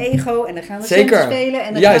weer je ego en dan gaan we centen spelen.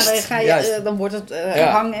 En dan, dan wordt het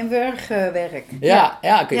hang- en wurgwerk. Kun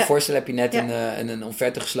je je voorstellen, heb je net een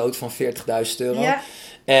offerte gesloten van €40.000. Ja.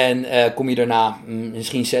 En kom je daarna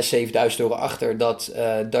misschien €6.000-7.000 achter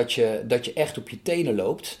dat je echt op je tenen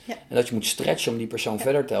loopt. Ja. En dat je moet stretchen om die persoon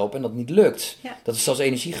verder te helpen. En dat niet lukt. Ja. Dat het zelfs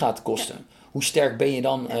energie gaat kosten. Ja. Hoe sterk ben je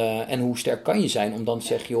dan en hoe sterk kan je zijn om dan te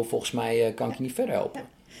zeggen, joh, volgens mij kan ik je niet verder helpen. Ja.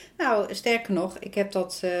 Nou, sterker nog, ik heb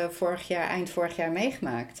dat eind vorig jaar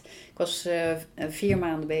meegemaakt. Ik was 4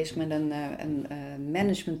 maanden bezig met een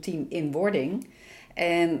managementteam in wording.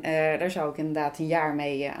 En daar zou ik inderdaad een jaar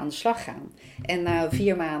mee aan de slag gaan. En na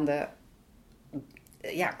 4 maanden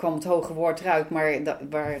kwam het hoge woord eruit. Maar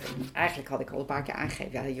eigenlijk had ik al een paar keer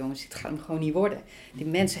aangegeven. Ja, jongens, dit gaat hem gewoon niet worden. Die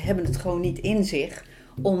mensen hebben het gewoon niet in zich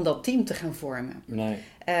om dat team te gaan vormen. Nee.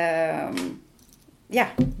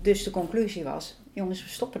 Dus de conclusie was, jongens, we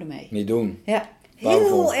stoppen ermee. Niet doen. Ja.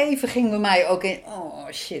 Heel even ging bij mij ook in, oh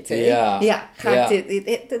shit. Hè?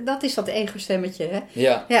 Dat is dat ego-stemmetje. Hè?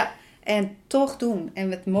 Ja. En toch doen.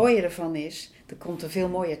 En het mooie ervan is, er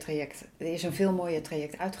is een veel mooier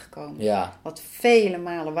traject uitgekomen. Ja. Wat vele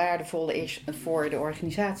malen waardevoller is voor de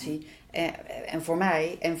organisatie en voor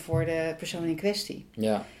mij en voor de persoon in kwestie.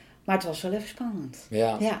 Ja. Maar het was wel even spannend.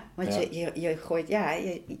 Ja. Want je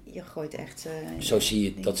gooit echt... Zo zie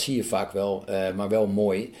je, dat zie je vaak wel, maar wel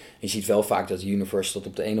mooi. Je ziet wel vaak dat de universe dat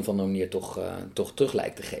op de een of andere manier toch terug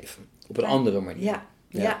lijkt te geven. Op een andere manier.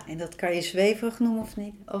 Ja, en dat kan je zweverig noemen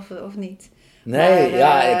of niet. Nee,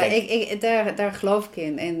 maar, kijk. Daar geloof ik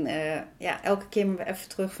in. En elke keer maar even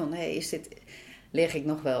terug van, lig ik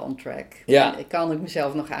nog wel on track? Ja. Kan ik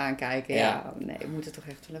mezelf nog aankijken? Ja. Nee, ik moet het toch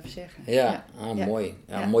even wel even zeggen. Mooi.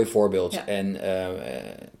 Ja, mooi voorbeeld. Ja. En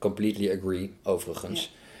completely agree, overigens.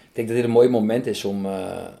 Ja. Ik denk dat dit een mooi moment is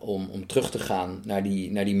om terug te gaan naar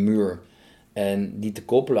die muur. En die te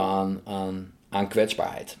koppelen aan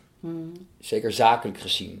kwetsbaarheid. Zeker zakelijk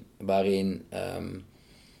gezien. Waarin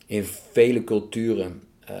in vele culturen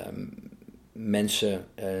mensen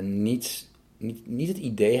niet het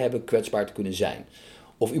idee hebben kwetsbaar te kunnen zijn.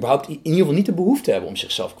 Of überhaupt in ieder geval niet de behoefte hebben om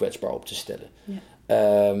zichzelf kwetsbaar op te stellen.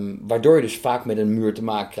 Ja. Waardoor je dus vaak met een muur te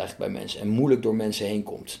maken krijgt bij mensen. En moeilijk door mensen heen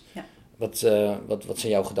komt. Ja. Wat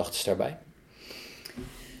zijn jouw gedachten daarbij?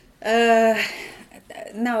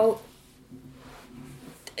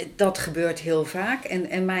 Dat gebeurt heel vaak.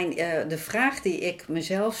 En de vraag die ik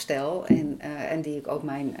mezelf stel en die ik ook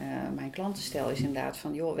mijn klanten stel is inderdaad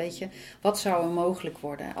van... joh, weet je, wat zou er mogelijk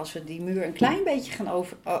worden als we die muur een klein beetje gaan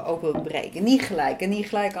openbreken? Niet gelijk. En niet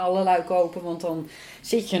gelijk alle luiken open, want dan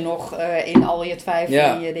zit je nog in al je twijfel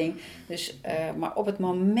en je ding. Dus, maar op het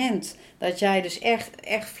moment dat jij dus echt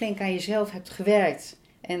flink aan jezelf hebt gewerkt...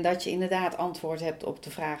 En dat je inderdaad antwoord hebt op de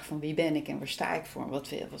vraag van wie ben ik en waar sta ik voor? Wat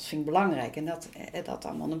vind ik belangrijk? En dat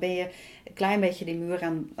allemaal. Dan ben je een klein beetje die muur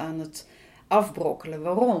aan het afbrokkelen.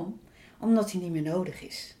 Waarom? Omdat die niet meer nodig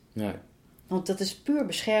is. Nee. Want dat is puur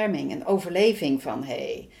bescherming en overleving van...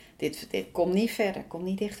 dit komt niet verder, komt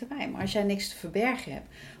niet dichterbij. Maar als jij niks te verbergen hebt...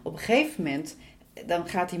 op een gegeven moment... dan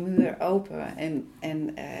gaat die muur open.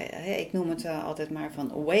 En ik noem het altijd maar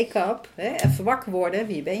van wake up. Even wakker worden,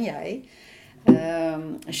 wie ben jij...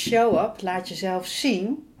 show up, laat jezelf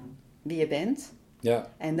zien wie je bent.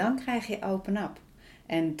 Ja. En dan krijg je open up.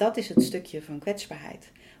 En dat is het stukje van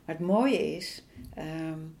kwetsbaarheid. Maar het mooie is,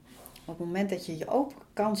 op het moment dat je je open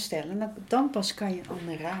kan stellen, dan pas kan je een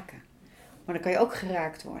ander raken. Maar dan kan je ook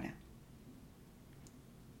geraakt worden.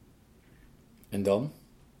 En dan?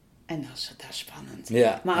 En dat is spannend.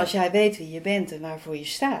 Ja, maar als jij weet wie je bent en waarvoor je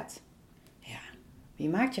staat... Wie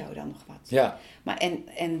maakt jou dan nog wat? Ja. Maar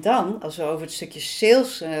en dan, als we over het stukje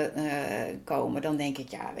sales komen, dan denk ik,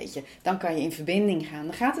 weet je, dan kan je in verbinding gaan.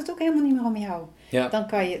 Dan gaat het ook helemaal niet meer om jou. Ja. Dan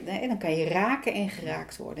kan je raken en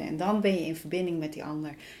geraakt worden. En dan ben je in verbinding met die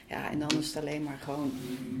ander. Ja, en dan is het alleen maar gewoon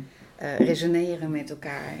resoneren met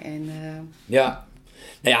elkaar. En, ja.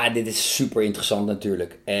 Nou ja, dit is super interessant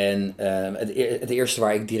natuurlijk. En het eerste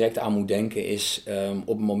waar ik direct aan moet denken is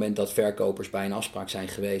op het moment dat verkopers bij een afspraak zijn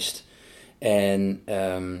geweest... En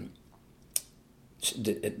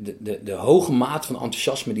de hoge maat van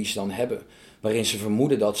enthousiasme die ze dan hebben... waarin ze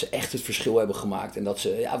vermoeden dat ze echt het verschil hebben gemaakt... en dat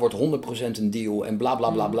het wordt 100% een deal en bla bla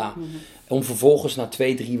bla bla... Mm-hmm. Om vervolgens na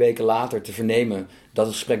 2-3 weken later te vernemen... dat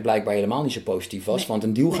het gesprek blijkbaar helemaal niet zo positief was... want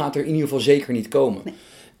een deal gaat er in ieder geval zeker niet komen. Nee.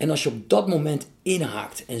 En als je op dat moment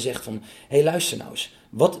inhaakt en zegt van... hé, luister nou eens,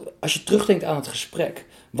 als je terugdenkt aan het gesprek...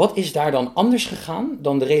 wat is daar dan anders gegaan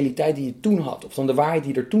dan de realiteit die je toen had? Of dan de waarheid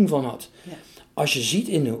die je er toen van had? Ja. Als je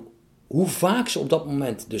ziet hoe vaak ze op dat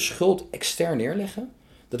moment de schuld extern neerleggen...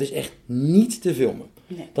 dat is echt niet te filmen.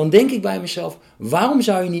 Nee. Dan denk ik bij mezelf, waarom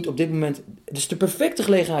zou je niet op dit moment... Het is de perfecte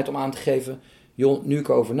gelegenheid om aan te geven... joh, nu ik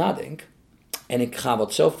erover nadenk... en ik ga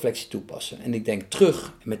wat zelfreflectie toepassen... en ik denk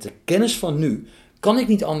terug met de kennis van nu... kan ik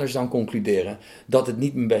niet anders dan concluderen dat het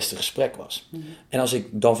niet mijn beste gesprek was. Mm-hmm. En als ik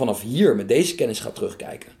dan vanaf hier met deze kennis ga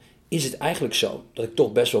terugkijken... is het eigenlijk zo dat ik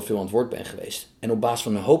toch best wel veel aan het woord ben geweest. En op basis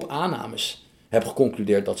van een hoop aannames heb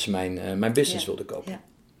geconcludeerd dat ze mijn business wilden kopen.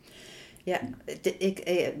 Ja,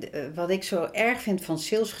 wat ik zo erg vind van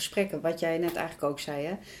salesgesprekken, wat jij net eigenlijk ook zei.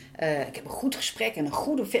 Ik heb een goed gesprek en een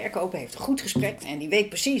goede verkoper heeft een goed gesprek. En die weet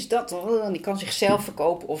precies dat. En die kan zichzelf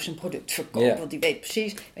verkopen of zijn product verkopen. Ja. Want die weet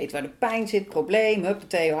precies, weet waar de pijn zit, probleem,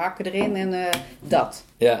 huppatee, hakken erin en dat.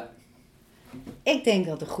 Ja. Ik denk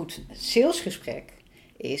dat een goed salesgesprek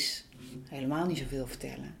is helemaal niet zoveel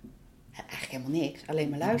vertellen. Eigenlijk helemaal niks, alleen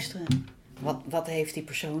maar luisteren. Wat heeft die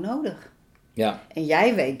persoon nodig? Ja. En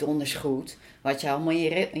jij weet donders goed wat je allemaal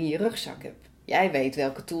in je rugzak hebt. Jij weet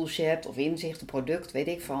welke tools je hebt of inzichten, product, weet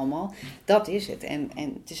ik veel allemaal. Dat is het. En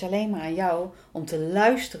het is alleen maar aan jou om te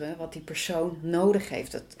luisteren wat die persoon nodig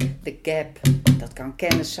heeft. De gap, dat kan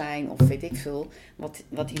kennis zijn of weet ik veel,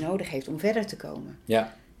 wat hij nodig heeft om verder te komen.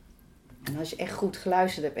 Ja. En als je echt goed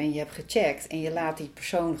geluisterd hebt en je hebt gecheckt en je laat die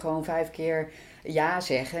persoon gewoon 5 keer ja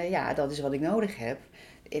zeggen, ja, dat is wat ik nodig heb.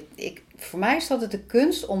 Voor mij is dat het de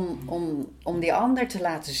kunst om die ander te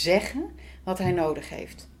laten zeggen wat hij nodig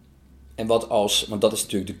heeft. En want dat is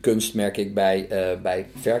natuurlijk de kunst, merk ik bij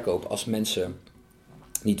verkoop, als mensen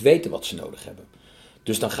niet weten wat ze nodig hebben.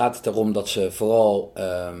 Dus dan gaat het erom dat ze vooral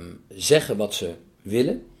zeggen wat ze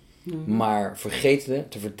willen, maar vergeten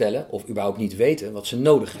te vertellen of überhaupt niet weten wat ze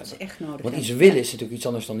nodig hebben. Wat ze echt nodig Want hebben. iets willen is natuurlijk iets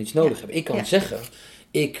anders dan iets nodig hebben. Ik kan zeggen,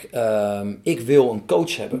 ik wil een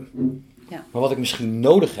coach hebben. Ja. Maar wat ik misschien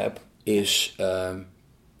nodig heb, is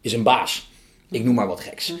een baas. Ik noem maar wat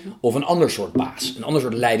geks. Of een ander soort baas. Een ander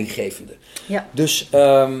soort leidinggevende. Ja. Dus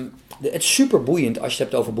het is super boeiend als je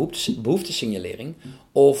het hebt over behoeftesignalering.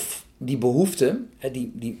 Of die behoefte,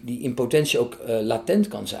 die in potentie ook latent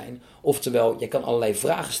kan zijn. Oftewel, je kan allerlei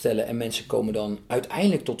vragen stellen en mensen komen dan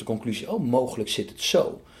uiteindelijk tot de conclusie, oh, mogelijk zit het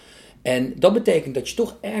zo. En dat betekent dat je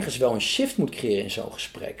toch ergens wel een shift moet creëren in zo'n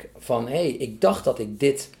gesprek. Van, ik dacht dat ik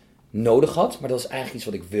dit nodig had, maar dat is eigenlijk iets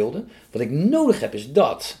wat ik wilde. Wat ik nodig heb is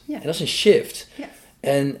dat. Ja. En dat is een shift. Ja.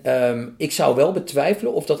 En ik zou wel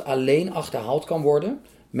betwijfelen of dat alleen achterhaald kan worden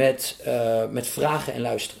met vragen en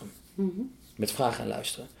luisteren. Mm-hmm. Met vragen en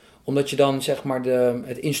luisteren. Omdat je dan zeg maar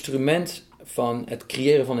het instrument van het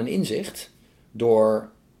creëren van een inzicht, door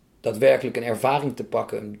daadwerkelijk een ervaring te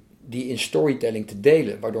pakken, die in storytelling te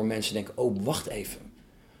delen, waardoor mensen denken, oh, wacht even.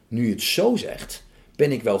 Nu je het zo zegt,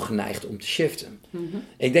 ben ik wel geneigd om te shiften. Mm-hmm.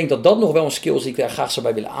 Ik denk dat nog wel een skill is die ik daar graag zou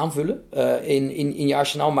bij willen aanvullen in je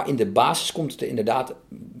arsenaal. Maar in de basis komt het er inderdaad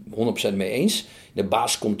 100% mee eens. In de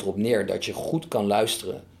basis komt erop neer dat je goed kan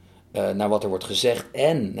luisteren naar wat er wordt gezegd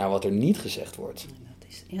en naar wat er niet gezegd wordt.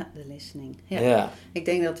 Ja, de listening. Ja. Ik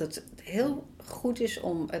denk dat het heel goed is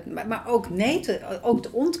om het, maar ook ook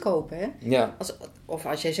te ontkopen. Hè? Ja.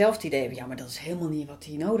 Als jij zelf het idee hebt, ja, maar dat is helemaal niet wat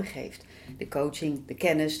hij nodig heeft. De coaching, de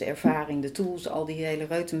kennis, de ervaring, de tools, al die hele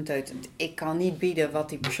reutemeteut. Ik kan niet bieden wat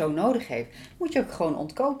die persoon nodig heeft. Moet je ook gewoon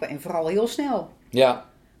ontkopen en vooral heel snel. Ja.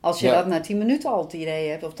 Als je dat na 10 minuten al het idee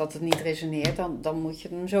hebt of dat het niet resoneert, dan moet je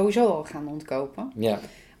hem sowieso al gaan ontkopen. Ja.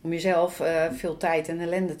 Om jezelf veel tijd en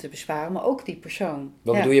ellende te besparen, maar ook die persoon.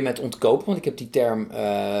 Wat bedoel je met ontkopen? Want ik heb die term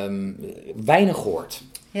weinig gehoord.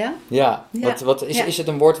 Ja? Ja. Is het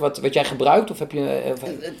een woord wat jij gebruikt? Of heb je...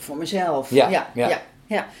 Voor mezelf. Ja.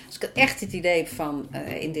 Dus ik had echt het idee van,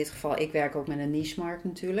 in dit geval, ik werk ook met een niche-markt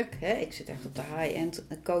natuurlijk. Hè? Ik zit echt op de high-end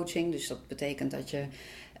coaching. Dus dat betekent dat je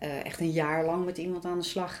echt een jaar lang met iemand aan de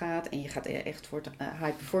slag gaat. En je gaat echt voor het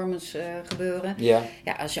high performance gebeuren. Ja,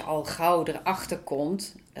 als je al gauw erachter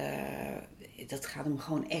komt, dat gaat hem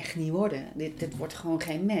gewoon echt niet worden. Dit wordt gewoon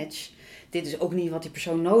geen match. Dit is ook niet wat die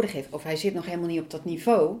persoon nodig heeft. Of hij zit nog helemaal niet op dat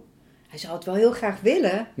niveau. Hij zou het wel heel graag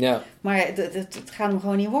willen, maar het gaat hem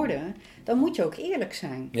gewoon niet worden. Dan moet je ook eerlijk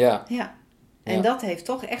zijn. Ja. En dat heeft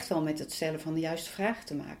toch echt wel met het stellen van de juiste vragen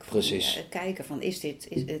te maken. Precies. Het kijken van,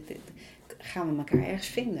 gaan we elkaar ergens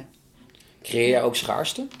vinden? Creëer jij ook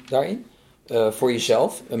schaarste daarin? Voor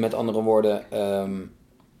jezelf? Met andere woorden,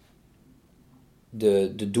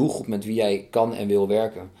 de doelgroep met wie jij kan en wil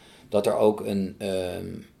werken. Dat er ook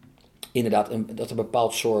dat er een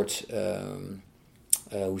bepaald soort...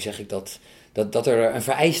 hoe zeg ik dat? Dat er een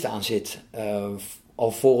vereiste aan zit.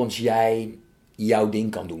 Alvorens jij jouw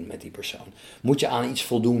ding kan doen met die persoon. Moet je aan iets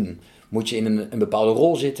voldoen? Moet je in een bepaalde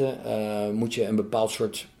rol zitten? Moet je een bepaald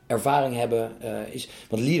soort ervaring hebben?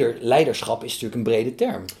 Want leiderschap is natuurlijk een brede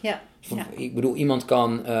term. Ja. Ik bedoel, iemand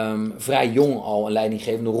kan vrij jong al een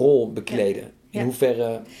leidinggevende rol bekleden. Ja. In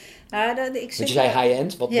hoeverre... Want je zei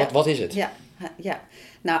high-end. Wat is het? Ja.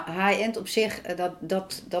 Nou, high-end op zich,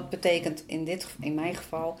 dat betekent in mijn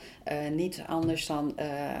geval niet anders dan...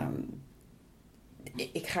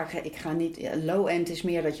 Ik ga niet... Low-end is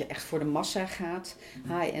meer dat je echt voor de massa gaat.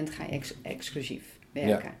 High-end ga je exclusief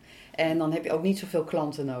werken. Ja. En dan heb je ook niet zoveel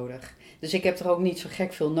klanten nodig. Dus ik heb er ook niet zo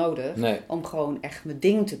gek veel nodig om gewoon echt mijn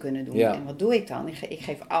ding te kunnen doen. Ja. En wat doe ik dan? Ik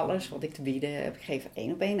geef alles wat ik te bieden heb. Ik geef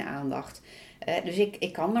 1-op-1 aandacht. Dus ik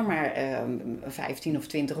kan er maar 15 of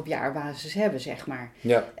 20 op jaarbasis hebben, zeg maar.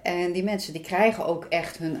 Ja. En die mensen die krijgen ook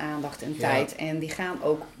echt hun aandacht en tijd. En die gaan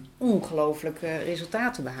ook ongelooflijke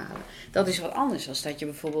resultaten behalen. Dat is wat anders dan dat je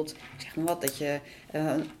bijvoorbeeld, zeg maar wat, dat je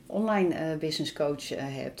een online business coach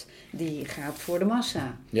hebt. Die gaat voor de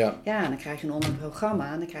massa. Ja, dan krijg je een online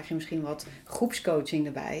programma. En dan krijg je misschien wat groepscoaching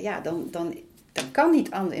erbij. Ja, dan dat kan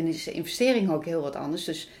niet anders. En is de investering ook heel wat anders.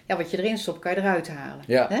 Dus ja, wat je erin stopt, kan je eruit halen.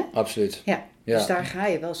 Ja, hè? absoluut. Ja. Ja. Dus daar ga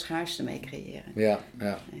je wel schaarste mee creëren. Ja.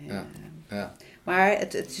 Maar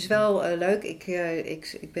het is wel leuk.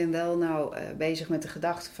 Ik ben wel bezig met de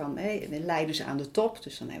gedachte van leiders aan de top.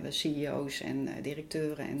 Dus dan hebben we CEO's en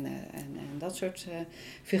directeuren en dat soort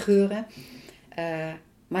figuren.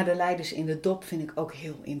 Maar de leiders in de dop vind ik ook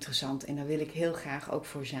heel interessant. En daar wil ik heel graag ook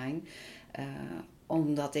voor zijn.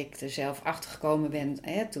 Omdat ik er zelf achter gekomen ben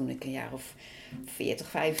toen ik een jaar of 40,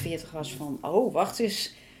 45 was van... Oh, wacht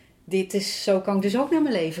eens. Zo kan ik dus ook naar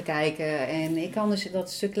mijn leven kijken. En ik kan dus,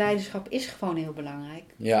 dat stuk leiderschap is gewoon heel belangrijk.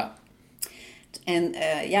 Ja. En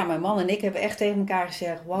mijn man en ik hebben echt tegen elkaar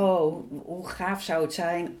gezegd... Wow, hoe gaaf zou het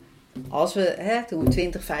zijn als we, toen we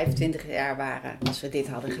 20, 25 jaar waren... als we dit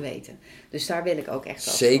hadden geweten. Dus daar wil ik ook echt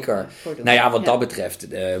Zeker. voor doen. Nou ja, wat dat betreft...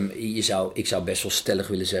 ik zou best wel stellig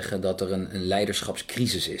willen zeggen... dat er een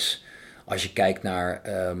leiderschapscrisis is. Als je kijkt naar...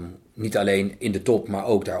 niet alleen in de top, maar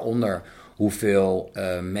ook daaronder... hoeveel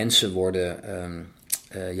mensen worden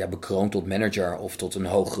bekroond tot manager of tot een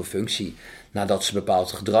hogere functie... nadat ze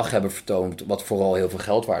bepaald gedrag hebben vertoond... wat vooral heel veel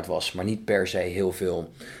geld waard was... maar niet per se heel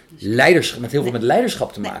veel met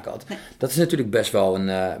leiderschap te maken had. Dat is natuurlijk best wel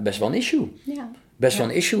een issue. Ja. Best wel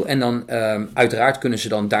een issue. En dan uiteraard kunnen ze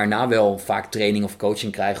dan daarna wel vaak training of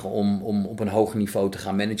coaching krijgen... om op een hoger niveau te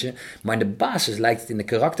gaan managen. Maar in de basis lijkt het in de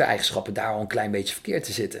karaktereigenschappen... daar al een klein beetje verkeerd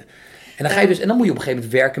te zitten... En dan moet je op een gegeven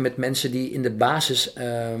moment werken met mensen die in de basis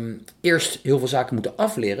eerst heel veel zaken moeten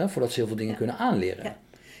afleren voordat ze heel veel dingen kunnen aanleren.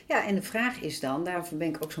 Ja, en de vraag is dan, daarvoor ben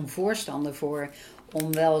ik ook zo'n voorstander voor,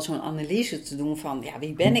 om wel zo'n analyse te doen van,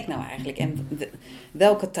 wie ben ik nou eigenlijk? En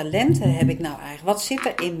welke talenten heb ik nou eigenlijk? Wat zit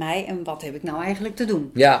er in mij en wat heb ik nou eigenlijk te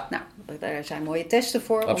doen? Ja. Nou, daar zijn mooie testen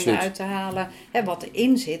voor. Absoluut. Om eruit te halen wat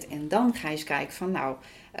erin zit. En dan ga je eens kijken van,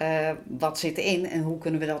 wat zit erin en hoe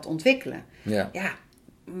kunnen we dat ontwikkelen? Ja.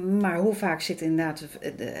 Maar hoe vaak zitten inderdaad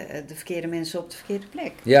de verkeerde mensen op de verkeerde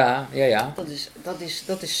plek? Ja.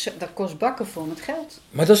 Dat kost bakken vol met geld.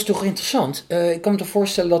 Maar dat is toch interessant? Ik kan me toch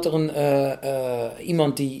voorstellen dat er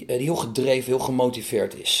iemand die heel gedreven, heel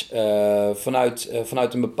gemotiveerd is.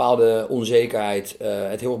 Vanuit een bepaalde onzekerheid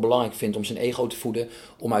het heel erg belangrijk vindt om zijn ego te voeden.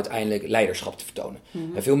 Om uiteindelijk leiderschap te vertonen.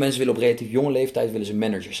 Mm-hmm. En veel mensen willen op relatief jonge leeftijd willen ze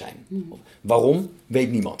manager zijn. Mm-hmm. Waarom?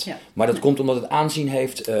 Weet niemand. Ja. Maar dat komt omdat het aanzien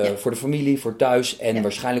heeft voor de familie, voor thuis. En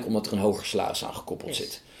waarschijnlijk omdat er een hoger salaris aan gekoppeld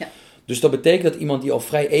zit. Ja. Dus dat betekent dat iemand die al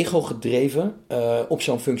vrij ego-gedreven op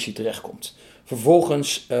zo'n functie terechtkomt.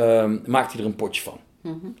 Vervolgens maakt hij er een potje van.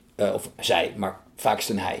 Mm-hmm. Of zij, maar vaak is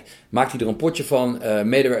het een hij. Maakt hij er een potje van.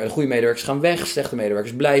 Goede medewerkers gaan weg, slechte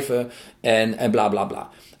medewerkers blijven. En bla bla bla.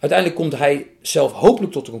 Uiteindelijk komt hij zelf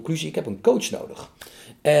hopelijk tot de conclusie, ik heb een coach nodig.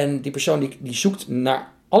 En die persoon die zoekt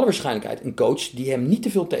naar alle waarschijnlijkheid een coach die hem niet te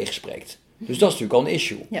veel tegenspreekt. Dus dat is natuurlijk al een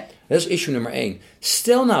issue. Ja. Dat is issue nummer 1.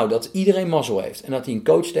 Stel nou dat iedereen mazzel heeft en dat hij een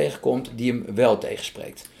coach tegenkomt die hem wel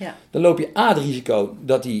tegenspreekt. Ja. Dan loop je A, het risico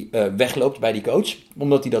dat hij wegloopt bij die coach,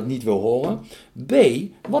 omdat hij dat niet wil horen. B,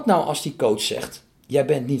 wat nou als die coach zegt, jij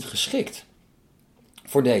bent niet geschikt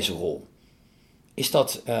voor deze rol? Is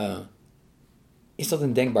dat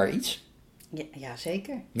een denkbaar iets? Ja,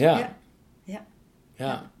 zeker. Ja.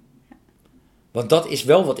 Want dat is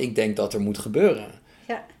wel wat ik denk dat er moet gebeuren.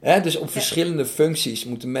 Ja. Dus op verschillende functies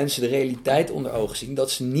moeten mensen de realiteit onder ogen zien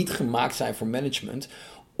dat ze niet gemaakt zijn voor management.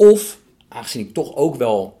 Of, aangezien ik toch ook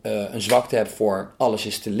wel een zwakte heb voor alles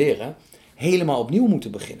is te leren, helemaal opnieuw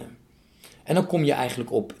moeten beginnen. En dan kom je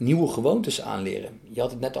eigenlijk op nieuwe gewoontes aanleren. Je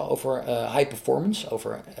had het net al over high performance,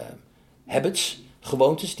 over habits,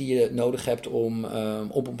 gewoontes die je nodig hebt om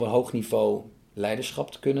op een hoog niveau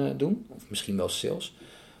leiderschap te kunnen doen. Of misschien wel sales.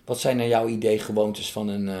 Wat zijn naar jouw idee gewoontes van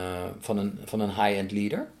een high-end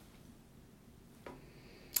leader?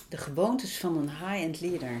 De gewoontes van een high-end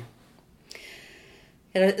leader.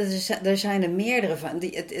 Ja, er zijn er meerdere van.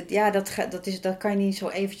 Dat kan je niet zo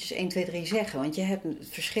eventjes 1, 2, 3 zeggen. Want je hebt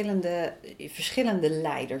verschillende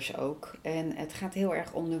leiders ook. En het gaat heel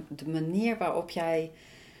erg om de manier waarop jij...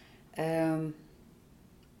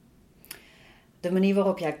 de manier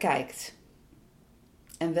waarop jij kijkt.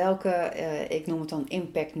 En welke, ik noem het dan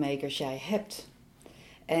impactmakers jij hebt.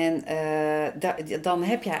 En dan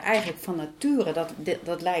heb jij eigenlijk van nature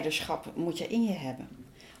dat leiderschap moet je in je hebben.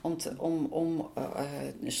 Om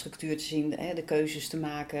een structuur te zien, de keuzes te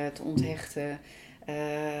maken, te onthechten.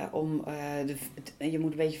 Je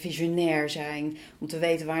moet een beetje visionair zijn om te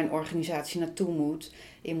weten waar een organisatie naartoe moet.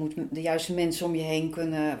 Je moet de juiste mensen om je heen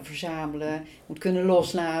kunnen verzamelen. Je moet kunnen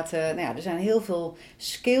loslaten. Nou ja, er zijn heel veel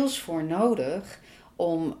skills voor nodig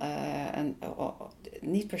om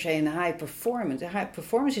niet per se een high performance. High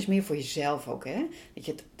performance is meer voor jezelf ook, hè? Dat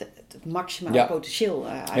je het maximale potentieel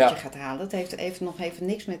uit je gaat halen. Dat heeft nog even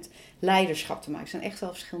niks met leiderschap te maken. Het zijn echt wel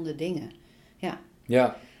verschillende dingen.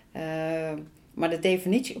 Ja. Maar de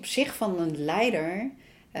definitie op zich van een leider,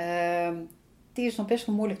 die is nog best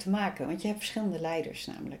wel moeilijk te maken. Want je hebt verschillende leiders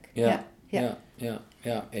namelijk.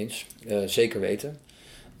 Ja, eens. Zeker weten.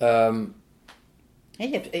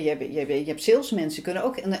 Je hebt salesmensen, kunnen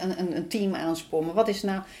ook een team aansporen. Wat is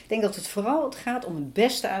nou? Ik denk dat het vooral gaat om het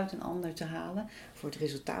beste uit een ander te halen voor het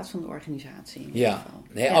resultaat van de organisatie.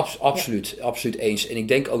 Absoluut eens. En ik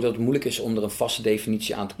denk ook dat het moeilijk is om er een vaste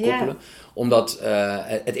definitie aan te koppelen. Omdat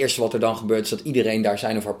het eerste wat er dan gebeurt is dat iedereen daar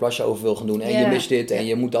zijn of haar plasje over wil gaan doen. En je mist dit en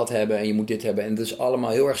je moet dat hebben en je moet dit hebben. En het is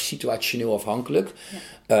allemaal heel erg situationeel afhankelijk.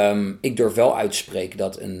 Ik durf wel uit te spreken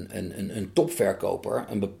dat een topverkoper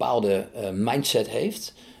een bepaalde mindset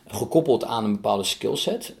heeft, gekoppeld aan een bepaalde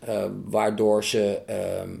skillset, waardoor ze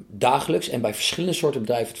dagelijks en bij verschillende soorten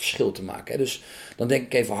bedrijven het verschil te maken. Hè. Dus dan denk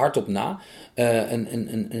ik even hardop na.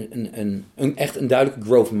 Echt een duidelijke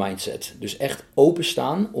growth mindset. Dus echt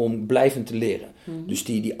openstaan om blijvend te leren. Mm-hmm. Dus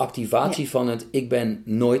die activatie van het ik ben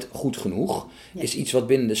nooit goed genoeg is iets wat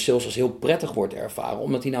binnen de sales als heel prettig wordt ervaren.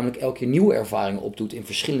 Omdat hij namelijk elke keer nieuwe ervaringen opdoet in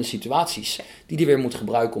verschillende situaties. Die hij weer moet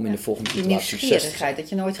gebruiken om in de volgende situatie succes te zijn. Nieuwsgierigheid, dat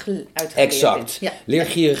je nooit uitgeleerd exact. Bent. Ja.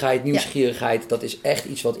 Leergierigheid, nieuwsgierigheid, dat is echt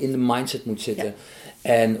iets wat in de mindset moet zitten. Ja.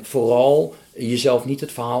 En vooral jezelf niet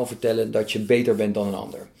het verhaal vertellen dat je beter bent dan een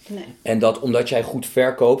ander. Nee. En dat omdat jij goed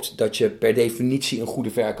verkoopt, dat je per definitie een goede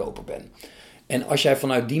verkoper bent. En als jij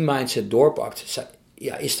vanuit die mindset doorpakt,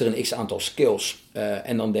 is er een x-aantal skills.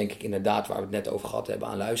 En dan denk ik inderdaad, waar we het net over gehad hebben,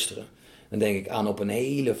 aan luisteren. Dan denk ik aan op een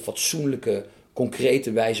hele fatsoenlijke,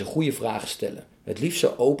 concrete wijze goede vragen stellen. Het liefst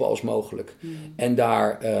zo open als mogelijk. Mm. En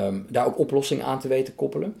daar ook oplossingen aan te weten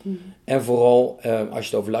koppelen. Mm. En vooral, als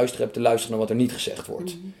je het over luisteren hebt, te luisteren naar wat er niet gezegd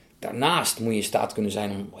wordt. Mm. Daarnaast moet je in staat kunnen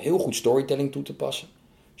zijn om heel goed storytelling toe te passen.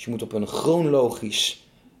 Dus je moet op een chronologisch,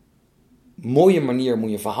 mooie manier moet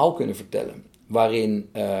je een verhaal kunnen vertellen. Waarin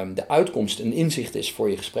de uitkomst een inzicht is voor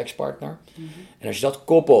je gesprekspartner. Mm-hmm. En als je dat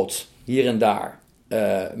koppelt hier en daar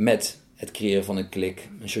met het creëren van een klik,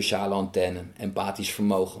 een sociale antenne, empathisch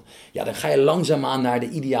vermogen. Ja, dan ga je langzaamaan naar de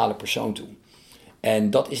ideale persoon toe. En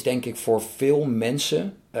dat is denk ik voor veel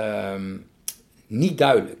mensen niet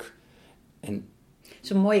duidelijk. En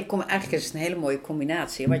eigenlijk is het een hele mooie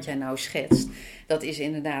combinatie wat jij nou schetst. Dat is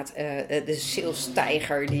inderdaad de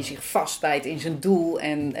sales-tijger die zich vastbijt in zijn doel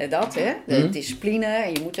en dat, hè? De discipline.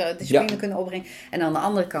 En je moet discipline kunnen opbrengen. En aan de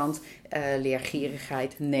andere kant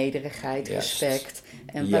leergierigheid, nederigheid, respect,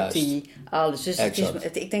 empathie, alles. Dus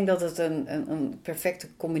ik denk dat het een perfecte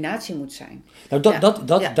combinatie moet zijn. Nou,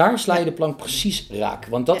 daar sla je de plank precies raak.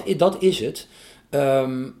 Want dat is het.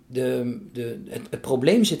 Het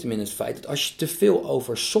probleem zit hem in het feit dat als je te veel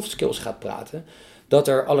over soft skills gaat praten, dat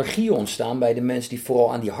er allergieën ontstaan bij de mensen die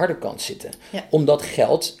vooral aan die harde kant zitten. Ja. Omdat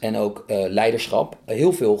geld en ook leiderschap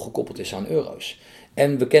heel veel gekoppeld is aan euro's.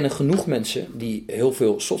 En we kennen genoeg mensen die heel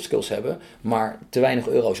veel soft skills hebben, maar te weinig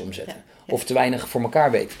euro's omzetten. Ja. Of te weinig voor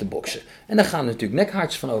elkaar weten te boksen. En daar gaan natuurlijk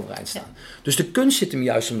nekhaartjes van overeind staan. Ja. Dus de kunst zit hem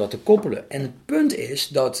juist om dat te koppelen. En het punt is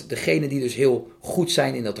dat degenen die dus heel goed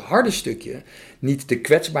zijn in dat harde stukje, niet de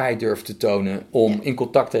kwetsbaarheid durven te tonen om in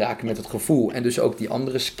contact te raken met het gevoel. En dus ook die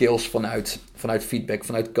andere skills vanuit feedback,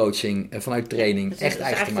 vanuit coaching en vanuit training echt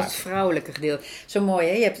eigen te maken. Het vrouwelijke gedeelte. Zo mooi,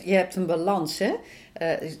 hè? Je hebt een balans, hè?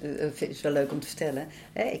 Is wel leuk om te vertellen.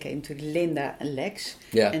 Ik heet natuurlijk Linda en Lex.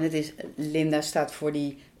 Ja. En Linda staat voor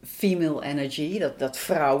die female energy, dat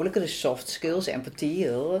vrouwelijke, de soft skills, empathie.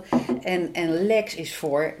 En Lex is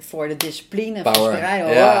voor de discipline. Power.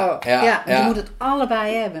 Je moet het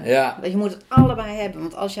allebei hebben. Ja. Je moet het allebei hebben.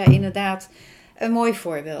 Want als jij inderdaad, een mooi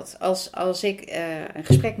voorbeeld, als ik een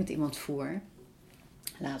gesprek met iemand voer,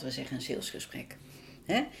 laten we zeggen een salesgesprek.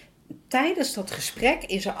 Hè? Tijdens dat gesprek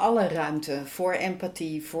is er alle ruimte voor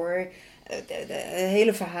empathie, voor de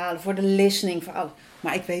hele verhalen, voor de listening, voor alles.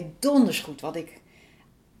 Maar ik weet donders goed wat ik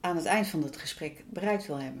aan het eind van het gesprek bereikt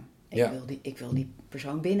wil hebben. Ik wil die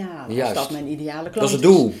persoon binnenhalen. Juist. Als dat mijn ideale klant is. Dat is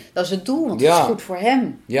het doel. Dat is het doel, want het is goed voor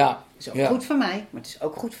hem. Ja. Het is ook goed voor mij, maar het is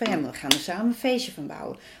ook goed voor hem. We gaan er samen een feestje van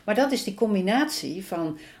bouwen. Maar dat is die combinatie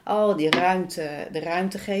van al die ruimte, de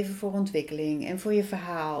ruimte geven voor ontwikkeling en voor je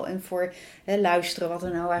verhaal en voor luisteren wat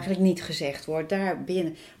er nou eigenlijk niet gezegd wordt. Daar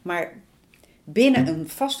binnen. Maar binnen een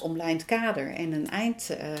vast omlijnd kader en een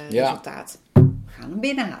eindresultaat. We gaan hem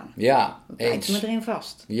binnenhalen. Ja, we bijten me erin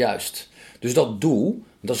vast. Juist. Dus dat doel,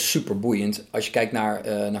 dat is super boeiend. Als je kijkt naar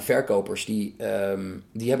verkopers, die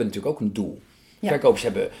hebben natuurlijk ook een doel. Ja. Verkopers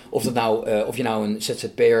hebben, of je nou een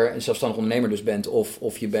ZZP'er, een zelfstandig ondernemer dus bent,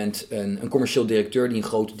 of je bent een commercieel directeur die een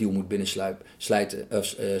grote deal moet binnenhalen.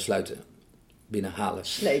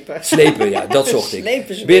 Slepen, ja, dat zocht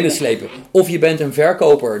ik. Binnenslepen. Of je bent een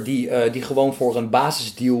verkoper die gewoon voor een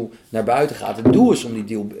basisdeal naar buiten gaat. Het doel is om die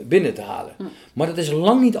deal binnen te halen. Maar dat is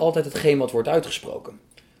lang niet altijd hetgeen wat wordt uitgesproken.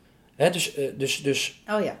 Dus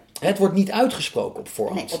Oh ja. het wordt niet uitgesproken op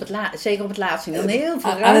voorhand. Nee, zeker op het laatste. Dan heel veel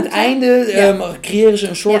ruimte. Aan het einde creëren ze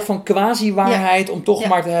een soort van quasi-waarheid om toch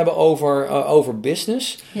maar te hebben over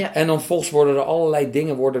business. Ja. En dan volgens worden er allerlei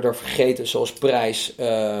dingen vergeten, zoals prijs,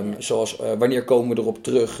 zoals wanneer komen we erop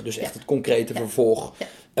terug. Dus echt het concrete vervolg. Ja.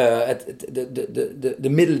 De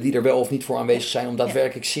middelen die er wel of niet voor aanwezig zijn om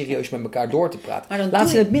daadwerkelijk serieus met elkaar door te praten. Laat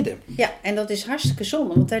ze in het midden. Ja, en dat is hartstikke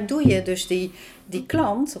zonde, want daar doe je dus die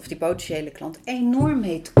klant, of die potentiële klant, enorm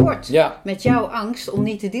mee tekort. Ja. Met jouw angst om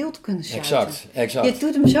niet de deal te kunnen sluiten. Exact. Je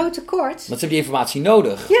doet hem zo tekort. Want ze hebben die informatie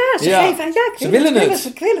nodig. Ja, ze geven aan, ik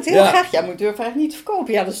wil het heel graag. Ja, moet je eigenlijk niet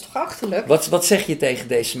verkopen. Ja, dat is toch achterlijk. Wat zeg je tegen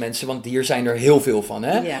deze mensen? Want hier zijn er heel veel van.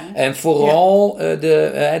 Hè? Ja. En vooral,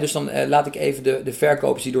 dus dan laat ik even de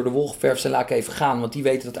verkopers die door de wol geverfd zijn, laat ik even gaan. Want die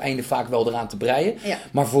weten dat einde vaak wel eraan te breien. Ja.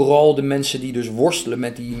 Maar vooral de mensen die dus worstelen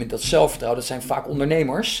met dat zelfvertrouwen, dat zijn vaak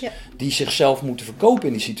ondernemers die zichzelf moeten verkopen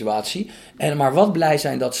in die situatie. Maar wat blij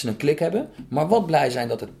zijn dat ze een klik hebben. Maar wat blij zijn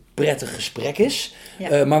dat het prettig gesprek is.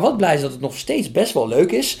 Ja. Maar wat blij zijn dat het nog steeds best wel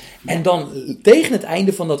leuk is. Ja. En dan tegen het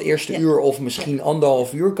einde van dat eerste uur of misschien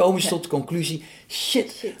 1,5 uur komen ze tot de conclusie,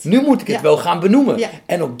 shit, nu moet ik het wel gaan benoemen. Ja.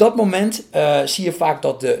 En op dat moment zie je vaak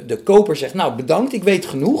dat de koper zegt, nou bedankt, ik weet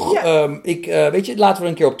genoeg. Ja. Laten we er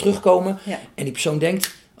een keer op terugkomen. Ja. En die persoon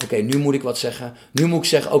denkt, oké, nu moet ik wat zeggen. Nu moet ik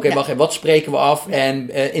zeggen, oké, wacht even, wat spreken we af? Ja. En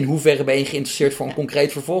in hoeverre ben je geïnteresseerd voor een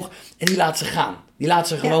concreet vervolg? En die laat ze gaan. Die laat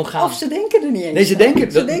ze gewoon gaan. Of ze denken er niet eens. Nee, ze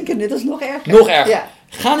denken, dit is nog erger. Nog erger. Ja.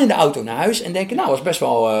 Gaan in de auto naar huis en denken, nou, dat is best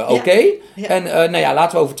wel oké. Ja. En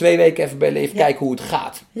laten we over 2 weken even bellen, even kijken hoe het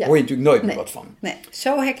gaat. Daar hoor je natuurlijk nooit meer wat van. Nee,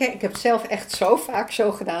 ik heb het zelf echt zo vaak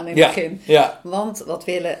zo gedaan in het begin. Ja. Want wat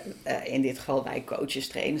willen, in dit geval wij coaches,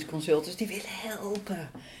 trainers, consultants, die willen helpen.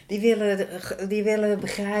 Die willen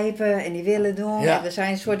begrijpen en die willen doen. Ja. En we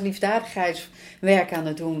zijn een soort liefdadigheidswerk aan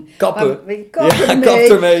het doen. Kappen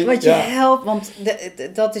ermee. Want je helpt, want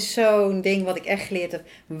dat is zo'n ding wat ik echt geleerd heb.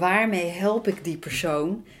 Waarmee help ik die persoon?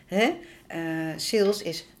 Hè? Sales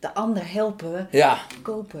is de ander helpen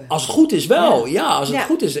kopen. Als het goed is wel. Ja, als het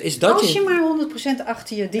goed is dat als je maar 100%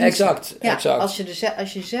 achter je dienst Exact.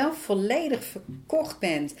 Als je zelf volledig verkocht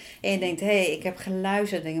bent en je denkt, ik heb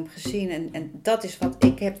geluisterd en ik heb gezien en dat is wat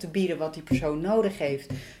ik heb te bieden, wat die persoon nodig heeft,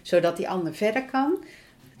 zodat die ander verder kan.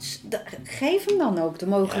 Geef hem dan ook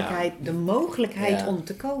de mogelijkheid om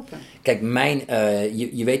te kopen. Kijk,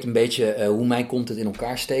 je weet een beetje hoe mijn content in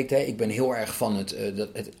elkaar steekt. Hè? Ik ben heel erg van het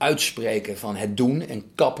uitspreken van het doen en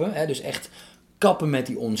kappen. Hè? Dus echt kappen met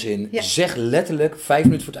die onzin. Ja. Zeg letterlijk 5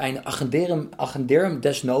 minuten voor het einde. Agendeer hem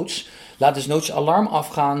desnoods. Laat desnoods alarm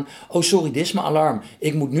afgaan. Oh sorry, dit is mijn alarm.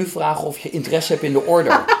 Ik moet nu vragen of je interesse hebt in de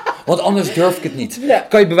order. Want anders durf ik het niet. Ja.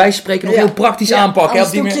 Kan je bij wijze van spreken nog heel praktisch aanpakken.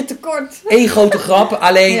 Anders doe je tekort. Eén grote grap.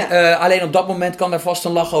 Alleen op dat moment kan daar vast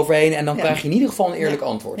een lach overheen. En dan krijg je in ieder geval een eerlijk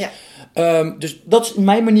antwoord. Ja. Dus dat is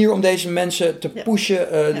mijn manier om deze mensen te pushen.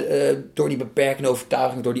 Door die beperkende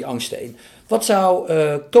overtuiging, door die angst heen. Wat zou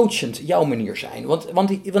coachend jouw manier zijn? Want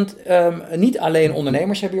niet alleen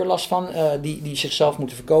ondernemers hebben hier last van, die zichzelf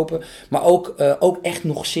moeten verkopen, maar ook echt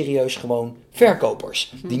nog serieus gewoon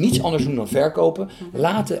verkopers. Die niets anders doen dan verkopen,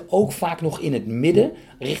 laten ook vaak nog in het midden,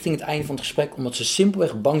 richting het einde van het gesprek, omdat ze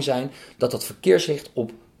simpelweg bang zijn dat verkeerslicht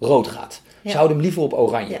op rood gaat. Ze houden hem liever op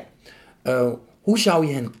oranje. Ja. Hoe zou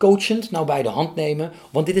je hen coachend nou bij de hand nemen?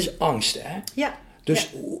 Want dit is angst, hè? Ja. Dus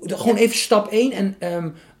gewoon even stap 1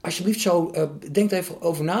 en alsjeblieft denk er even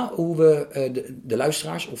over na hoe we de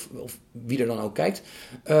luisteraars of wie er dan ook kijkt,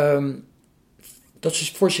 dat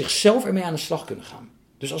ze voor zichzelf ermee aan de slag kunnen gaan.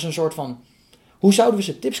 Dus als een soort van, hoe zouden we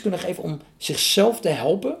ze tips kunnen geven om zichzelf te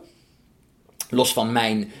helpen? Los van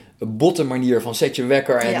mijn botte manier van zet je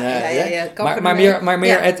wekker en maar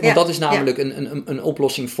meer want dat is namelijk een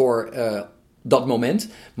oplossing voor dat moment.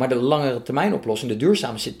 Maar de langere termijn oplossing, de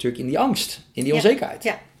duurzame, zit natuurlijk in die angst, in die onzekerheid.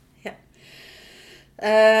 Ja.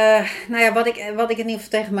 Wat ik in ieder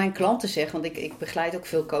geval tegen mijn klanten zeg, want ik begeleid ook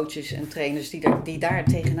veel coaches en trainers die daar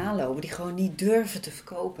tegenaan lopen, die gewoon niet durven te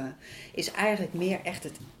verkopen, is eigenlijk meer echt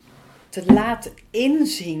het te laten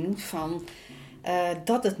inzien van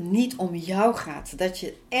dat het niet om jou gaat. Dat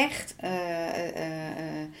je echt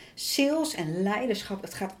sales en leiderschap,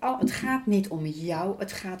 het gaat niet om jou,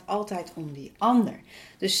 het gaat altijd om die ander.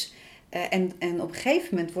 Dus En op een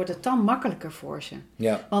gegeven moment wordt het dan makkelijker voor ze.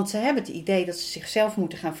 Ja. Want ze hebben het idee dat ze zichzelf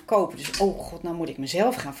moeten gaan verkopen. Dus, oh god, nou moet ik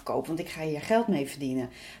mezelf gaan verkopen, want ik ga hier geld mee verdienen.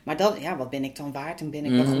 Maar wat ben ik dan waard? En ben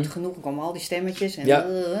ik wel goed genoeg? Dan komen al die stemmetjes. En,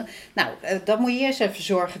 dan moet je eerst even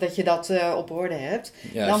zorgen dat je dat op orde hebt.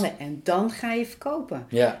 En dan ga je verkopen.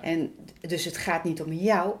 Ja. En dus het gaat niet om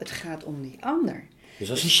jou, het gaat om die ander. Dus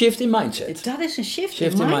dat is een shift in mindset. Dat is een shift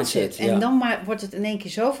in mindset. En dan wordt het in één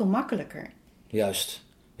keer zoveel makkelijker. Juist.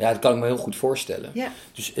 Ja, dat kan ik me heel goed voorstellen. Ja.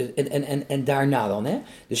 Dus, en daarna dan, hè?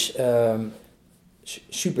 Dus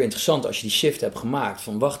super interessant als je die shift hebt gemaakt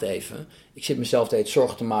van wacht even, ik zit mezelf de hele tijd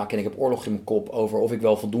zorgen te maken en ik heb oorlog in mijn kop over of ik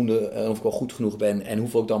wel voldoende, of ik wel goed genoeg ben en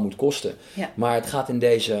hoeveel ik dan moet kosten. Ja. Maar het gaat in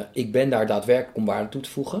deze, ik ben daar daadwerkelijk om waarde toe te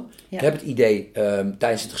voegen. Ja. Ik heb het idee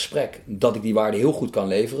tijdens het gesprek dat ik die waarde heel goed kan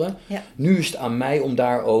leveren. Ja. Nu is het aan mij om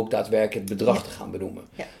daar ook daadwerkelijk het bedrag te gaan benoemen.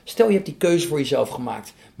 Ja. Stel je hebt die keuze voor jezelf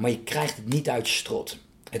gemaakt, maar je krijgt het niet uit je strot.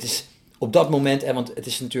 Het is op dat moment, want het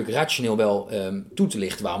is natuurlijk rationeel wel toe te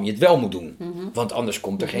lichten waarom je het wel moet doen. Want anders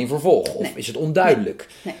komt er geen vervolg of is het onduidelijk.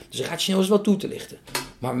 Nee. Dus rationeel is wel toe te lichten.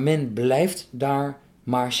 Maar men blijft daar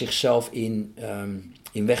maar zichzelf in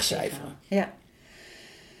wegcijferen. Ja.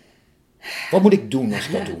 Wat moet ik doen als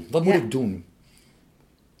ik dat doe? Wat moet ik doen?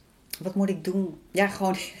 Wat moet ik doen? Ja,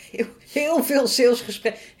 gewoon heel veel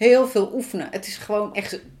salesgesprekken, heel veel oefenen. Het is gewoon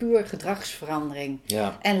echt puur gedragsverandering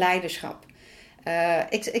en leiderschap.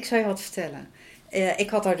 Ik zal je wat vertellen. Ik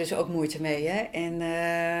had daar dus ook moeite mee. Hè? En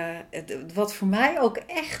wat voor mij ook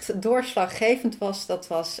echt doorslaggevend was, dat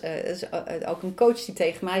was ook een coach die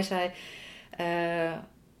tegen mij zei.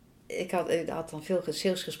 Ik had dan veel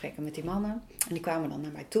salesgesprekken met die mannen. En die kwamen dan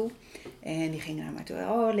naar mij toe. En die gingen naar mij toe.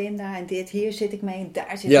 Oh Linda, en dit, hier zit ik mee. En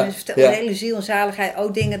daar zit ik mee. Ze vertelden de hele ziel en zaligheid.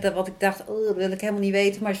 Oh, dingen wat ik dacht, dat wil ik helemaal niet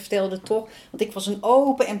weten. Maar ze vertelden het toch. Want ik was een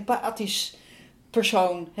open, empathisch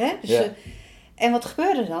persoon. Hè? Dus, en wat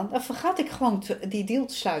gebeurde dan? Dan vergat ik gewoon die deal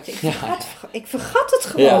te sluiten. Ik vergat het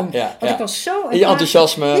gewoon. Want ik was zo... Je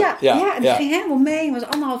enthousiasme. En het ging helemaal mee. Ik was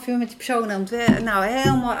 1,5 uur met die persoon aan het nou,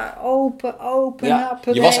 helemaal open.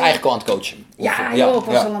 Je was eigenlijk al aan het coachen. Ik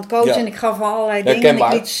was al aan het coachen. En ik gaf allerlei dingen. En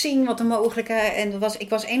ik liet zien wat de mogelijkheden... En ik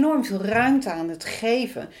was enorm veel ruimte aan het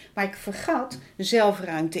geven. Maar ik vergat zelf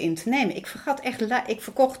ruimte in te nemen. Ik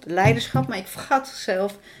verkocht leiderschap, maar ik vergat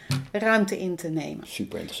zelf ruimte in te nemen.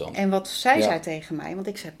 Super interessant. En wat zij zei tegen mij, want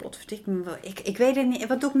ik zei ik weet het niet,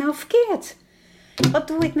 wat doe ik nou verkeerd? Wat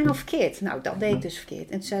doe ik nou verkeerd? Nou, dat deed ik dus verkeerd.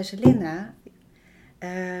 En toen zei ze, Linda,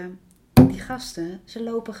 die gasten, ze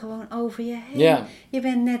lopen gewoon over je heen. Ja. Je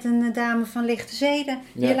bent net een dame van lichte zeden.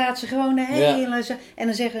 Ja. Je laat ze gewoon de hele... En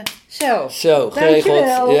dan zeggen, zo geregeld.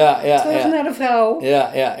 Terug naar de vrouw.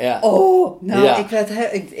 Ja. Oh, nou,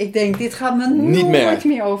 ik denk, dit gaat me nooit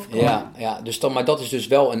meer overkomen. Ja. Dus maar dat is dus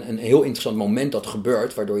wel een heel interessant moment dat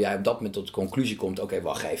gebeurt, waardoor jij op dat moment tot de conclusie komt, oké,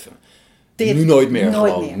 wacht even. Nu nooit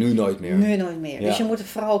meer. Nu nooit meer. Dus je moet het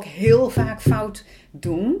vooral ook heel vaak fout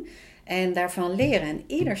doen. En daarvan leren. En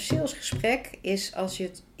ieder salesgesprek,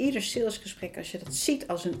 als je dat ziet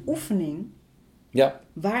als een oefening. Ja.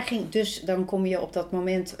 Dus dan kom je op dat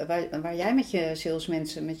moment waar jij met je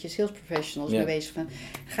salesmensen, met je salesprofessionals mee bezig bent.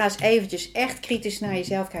 Ga eens eventjes echt kritisch naar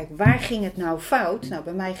jezelf kijken. Waar ging het nou fout? Nou,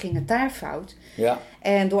 bij mij ging het daar fout. Ja.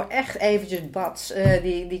 En door echt eventjes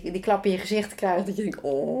die klap in je gezicht te krijgen, dat je denkt,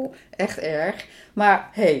 oh, echt erg.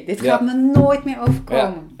 Maar dit gaat me nooit meer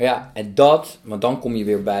overkomen. Ja, en want dan kom je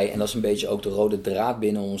weer bij, en dat is een beetje ook de rode draad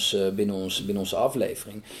binnen onze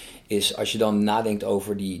aflevering, is als je dan nadenkt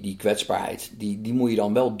over die kwetsbaarheid, die moet je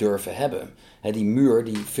dan wel durven hebben. Die muur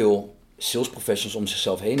die veel salesprofessionals om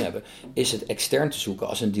zichzelf heen hebben, is het extern te zoeken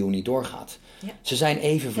als een deal niet doorgaat. Ja. Ze zijn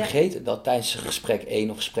even vergeten dat tijdens gesprek 1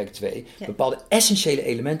 of gesprek 2 bepaalde essentiële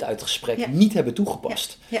elementen uit het gesprek niet hebben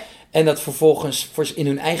toegepast. Ja. Ja. En dat vervolgens in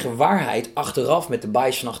hun eigen waarheid achteraf, met de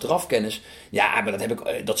bias van achteraf kennis, maar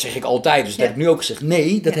dat zeg ik altijd, dus dat heb ik nu ook gezegd.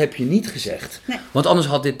 Nee, dat heb je niet gezegd. Nee. Want anders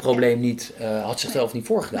had dit probleem had zichzelf niet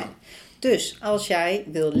voorgedaan. Nee. Dus als jij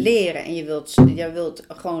wil leren en je wilt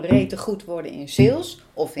gewoon rete goed worden in sales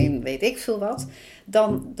of in weet ik veel wat,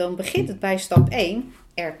 dan begint het bij stap 1,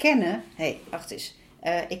 erkennen, wacht eens,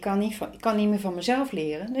 ik kan niet meer van mezelf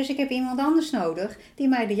leren, dus ik heb iemand anders nodig die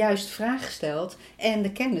mij de juiste vraag stelt en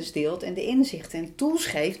de kennis deelt en de inzichten en tools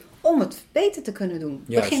geeft om het beter te kunnen doen.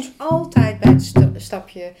 Het begint altijd bij het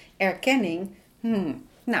stapje erkenning.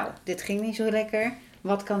 Nou, dit ging niet zo lekker,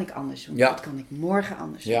 wat kan ik anders doen? Wat kan ik morgen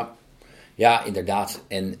anders doen? Ja, inderdaad.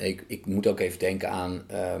 En ik moet ook even denken aan...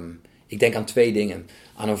 ik denk aan 2 dingen.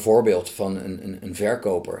 Aan een voorbeeld van een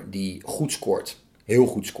verkoper die goed scoort. Heel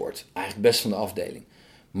goed scoort. Eigenlijk best van de afdeling.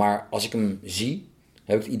 Maar als ik hem zie,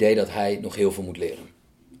 heb ik het idee dat hij nog heel veel moet leren.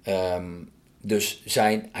 Dus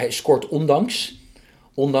hij scoort ondanks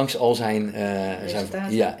Ondanks al zijn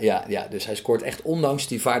dus hij scoort echt ondanks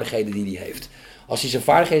die vaardigheden die hij heeft. Als hij zijn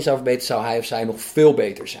vaardigheden zou verbeteren, zou hij of zij nog veel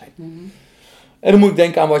beter zijn. Mm-hmm. En dan moet ik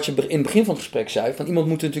denken aan wat je in het begin van het gesprek zei. Van iemand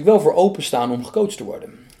moet er natuurlijk wel voor openstaan om gecoacht te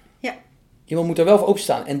worden. Ja. Iemand moet er wel voor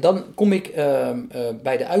openstaan. En dan kom ik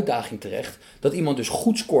bij de uitdaging terecht. Dat iemand dus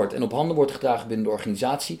goed scoort en op handen wordt gedragen binnen de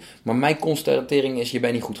organisatie. Maar mijn constatering is, je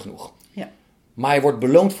bent niet goed genoeg. Ja. Maar hij wordt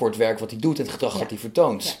beloond voor het werk wat hij doet en het gedrag dat hij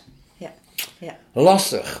vertoont. Ja. Ja.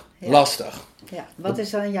 Lastig. Ja. Wat is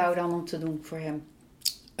dan jou dan om te doen voor hem?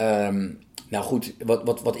 Nou goed,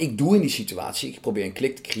 wat ik doe in die situatie, ik probeer een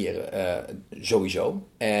klik te creëren, sowieso.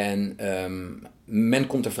 En men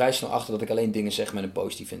komt er vrij snel achter dat ik alleen dingen zeg met een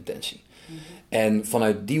positieve intentie. Mm-hmm. En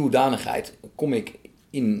vanuit die hoedanigheid kom ik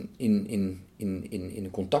in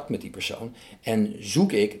contact met die persoon. En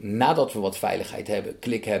zoek ik, nadat we wat veiligheid hebben,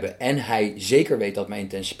 klik hebben en hij zeker weet dat mijn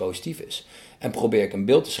intentie positief is. En probeer ik een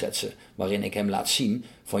beeld te schetsen waarin ik hem laat zien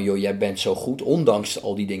van, joh, jij bent zo goed, ondanks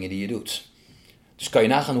al die dingen die je doet. Dus kan je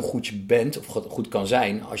nagaan hoe goed je bent of goed kan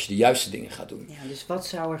zijn als je de juiste dingen gaat doen. Ja, dus wat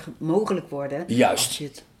zou er mogelijk worden? Juist. Als je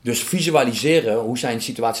het... Dus visualiseren hoe zijn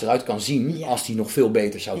situatie eruit kan zien als die nog veel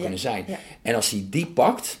beter zou kunnen zijn. Ja. En als hij die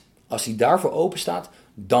pakt, als hij daarvoor open staat,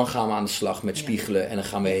 dan gaan we aan de slag met spiegelen. En dan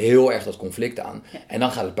gaan we heel erg dat conflict aan. Ja. En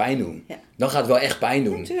dan gaat het pijn doen. Ja. Dan gaat het wel echt pijn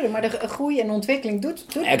doen. Natuurlijk, maar de groei en ontwikkeling doet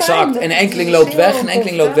exact. Pijn. En een enkeling loopt weg en een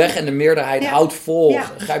enkeling loopt weg. En de meerderheid houdt vol,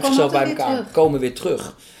 grijpt zichzelf bij elkaar, komen weer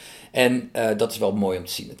terug. En dat is wel mooi om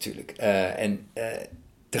te zien natuurlijk.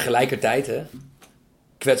 Tegelijkertijd,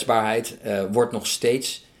 kwetsbaarheid wordt nog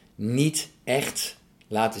steeds niet echt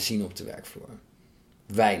laten zien op de werkvloer.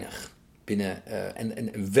 Weinig.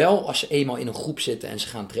 En wel als ze eenmaal in een groep zitten en ze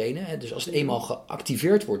gaan trainen. Hè, dus als het eenmaal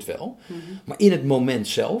geactiveerd wordt wel. Mm-hmm. Maar in het moment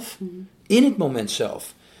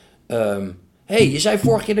zelf. Hey, je zei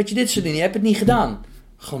vorige keer dat je dit zou doen. Je hebt het niet gedaan.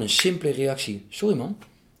 Gewoon een simpele reactie. Sorry man.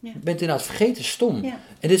 Ja. Je bent inderdaad vergeten, stom. Ja.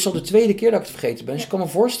 En dit is al de tweede keer dat ik het vergeten ben. Dus ik kan me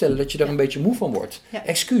voorstellen dat je daar een beetje moe van wordt. Ja.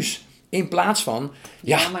 Excuus. In plaats van,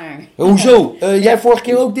 maar. Hoezo? Jij vorige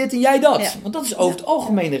keer ook dit en jij dat. Ja. Want dat is over het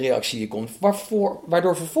algemeen de reactie die komt.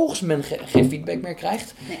 Waardoor vervolgens men geen feedback meer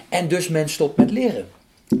krijgt. Nee. En dus men stopt met leren.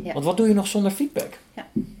 Ja. Want wat doe je nog zonder feedback?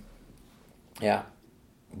 Ja,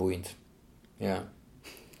 boeiend. Ja.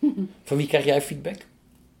 Van wie krijg jij feedback?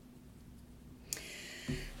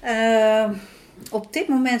 Op dit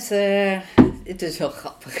moment, het is wel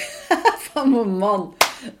grappig, van mijn man.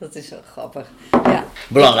 Dat is wel grappig. Ja.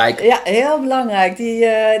 Belangrijk. Ja, heel belangrijk.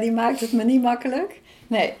 Die maakt het me niet makkelijk.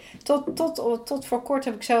 Nee, tot voor kort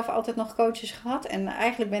heb ik zelf altijd nog coaches gehad. En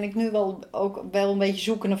eigenlijk ben ik nu ook wel een beetje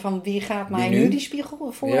zoekende van wie gaat mij nu die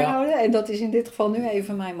spiegel voorhouden. Ja. En dat is in dit geval nu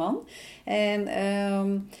even mijn man.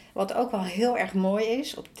 En wat ook wel heel erg mooi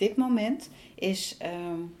is op dit moment, is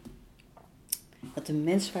dat de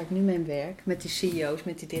mensen waar ik nu mee werk, met die CEO's,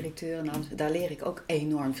 met die directeuren, daar leer ik ook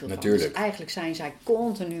enorm veel van. Dus eigenlijk zijn zij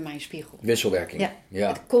continu mijn spiegel. Wisselwerking.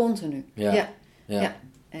 Ja. Continu. Ja.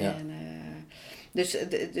 En,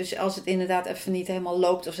 dus als het inderdaad even niet helemaal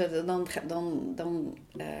loopt, of dan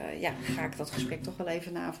ga ik dat gesprek toch wel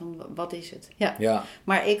even na van wat is het. Ja.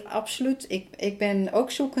 Maar ik ben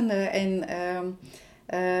ook zoekende en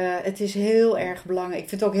het is heel erg belangrijk. Ik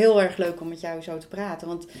vind het ook heel erg leuk om met jou zo te praten.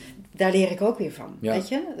 Want daar leer ik ook weer van. Ja. Weet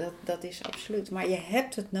je? Dat is absoluut. Maar je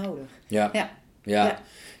hebt het nodig. Ja. Nee,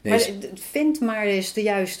 maar vind maar eens de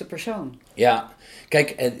juiste persoon. Ja.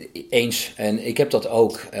 Kijk, eens. En ik heb dat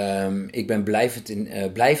ook. Ik ben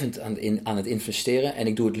blijvend aan het investeren. En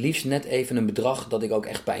ik doe het liefst net even een bedrag dat ik ook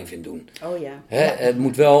echt pijn vind doen. Oh ja. Het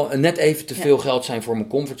moet wel net even te veel geld zijn voor mijn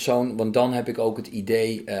comfortzone. Want dan heb ik ook het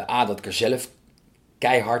idee, dat ik er zelf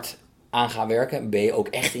keihard aan ga werken. B, ook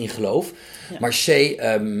echt in geloof. Ja. Maar C,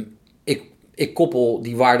 ik koppel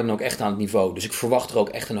die waarden ook echt aan het niveau. Dus ik verwacht er ook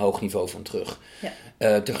echt een hoog niveau van terug. Ja.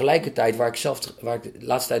 Tegelijkertijd, waar ik de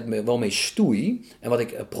laatste tijd wel mee stoei, en wat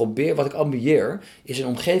ik ambieer, is een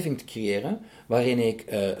omgeving te creëren waarin ik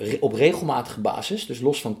op regelmatige basis, dus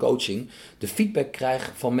los van coaching, de feedback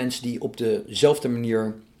krijg van mensen die op dezelfde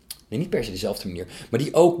manier, nee, niet per se dezelfde manier, maar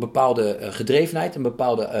die ook bepaalde gedrevenheid en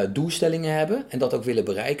bepaalde doelstellingen hebben en dat ook willen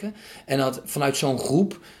bereiken. En dat vanuit zo'n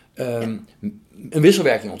groep een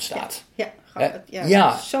wisselwerking ontstaat. Ja, het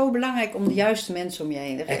is zo belangrijk om de juiste mensen om je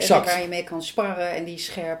heen. Exact. Waar je mee kan sparren en die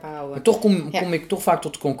scherp houden. Maar toch kom ik toch vaak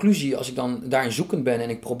tot de conclusie, als ik dan daarin zoekend ben en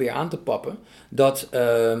ik probeer aan te pappen, dat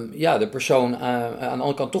de persoon aan de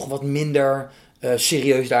andere kant toch wat minder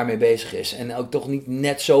serieus daarmee bezig is. En ook toch niet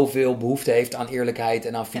net zoveel behoefte heeft aan eerlijkheid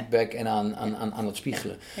en aan feedback en aan het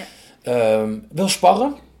spiegelen. Ja. Wel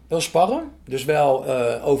sparren. Wel sparren, dus wel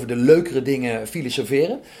over de leukere dingen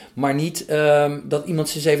filosoferen. Maar niet dat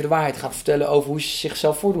iemand eens even de waarheid gaat vertellen over hoe ze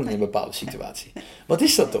zichzelf voordoen in een bepaalde situatie. Wat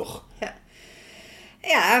is dat toch?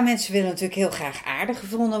 Ja, mensen willen natuurlijk heel graag aardig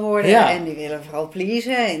gevonden worden. Ja. En die willen vooral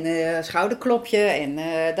pleasen en schouderklopje en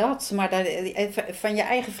dat. Maar van je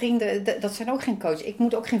eigen vrienden, dat zijn ook geen coaches. Ik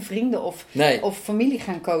moet ook geen vrienden of familie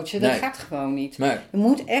gaan coachen. Dat gaat gewoon niet. Nee. Je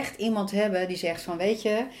moet echt iemand hebben die zegt van, weet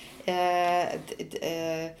je...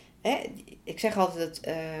 ik zeg altijd...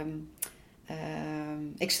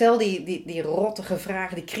 ik stel die rottige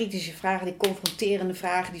vragen, die kritische vragen, die confronterende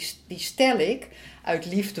vragen, die stel ik uit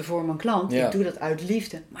liefde voor mijn klant. Ja. Ik doe dat uit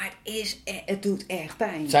liefde, maar het doet echt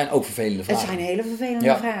pijn. Het zijn ook vervelende vragen. Het zijn hele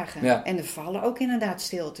vervelende vragen. Ja. En er vallen ook inderdaad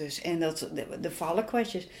stiltes. En er vallen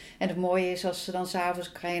kwartjes. En het mooie is als ze dan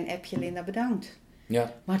s'avonds krijgen een appje, Linda bedankt.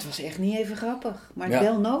 Ja. Maar het was echt niet even grappig, maar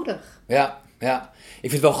wel nodig. Ja. Ja, ik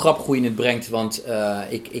vind het wel grappig hoe je het brengt, want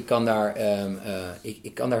ik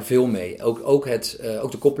kan daar veel mee. Ook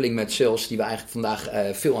de koppeling met sales die we eigenlijk vandaag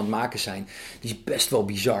veel aan het maken zijn, die is best wel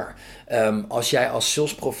bizar. Als jij als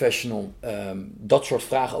sales professional dat soort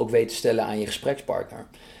vragen ook weet te stellen aan je gesprekspartner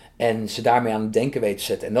en ze daarmee aan het denken weet te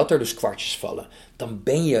zetten en dat er dus kwartjes vallen, dan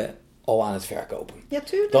ben je al aan het verkopen. Ja,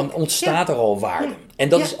 tuurlijk. Dan ontstaat er al waarde. Ja. En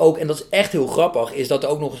dat is echt heel grappig, is dat er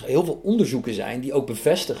ook nog heel veel onderzoeken zijn die ook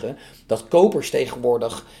bevestigen dat kopers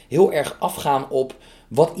tegenwoordig heel erg afgaan op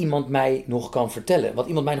wat iemand mij nog kan vertellen, wat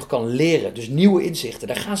iemand mij nog kan leren. Dus nieuwe inzichten,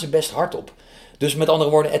 daar gaan ze best hard op. Dus met andere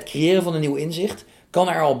woorden, het creëren van een nieuw inzicht kan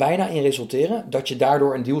er al bijna in resulteren dat je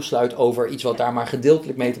daardoor een deal sluit over iets wat daar maar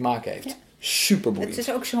gedeeltelijk mee te maken heeft. Ja. Super boeiend. Het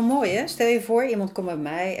is ook zo mooi, hè? Stel je voor, iemand komt bij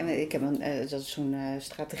mij en ik heb dat is zo'n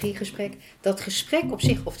strategiegesprek. Dat gesprek op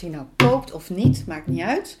zich, of die nou koopt of niet, maakt niet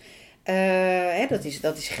uit.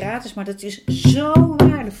 Dat is gratis, maar dat is zo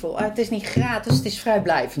waardevol. Het is niet gratis, het is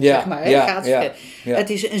vrijblijvend, zeg maar. Gratis. Het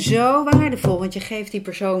is zo waardevol, want je geeft die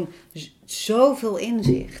persoon zoveel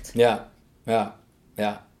inzicht.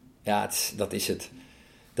 Dat is het.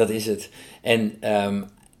 Dat is het. En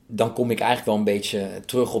dan kom ik eigenlijk wel een beetje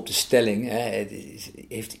terug op de stelling. Hè.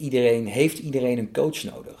 Heeft iedereen een coach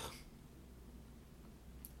nodig?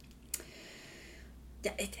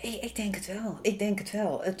 Ja, ik denk het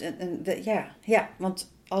wel.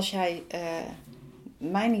 Want als jij...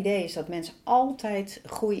 mijn idee is dat mensen altijd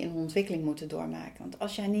groei en ontwikkeling moeten doormaken. Want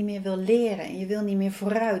als jij niet meer wil leren en je wil niet meer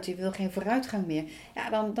vooruit, je wil geen vooruitgang meer, ja,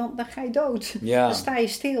 dan ga je dood. Ja. Dan sta je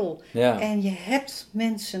stil. Ja. En je hebt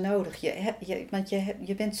mensen nodig. Want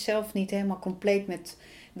je bent zelf niet helemaal compleet met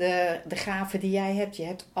de gaven die jij hebt. Je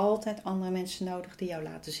hebt altijd andere mensen nodig die jou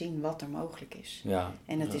laten zien wat er mogelijk is. Ja.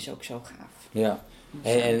 En het is ook zo gaaf. Ja.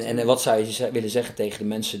 En wat zou je willen zeggen tegen de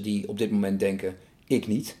mensen die op dit moment denken, ik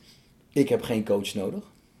niet? Ik heb geen coach nodig.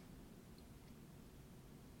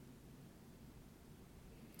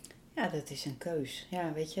 Ja, dat is een keus.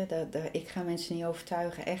 Ja, weet je, ik ga mensen niet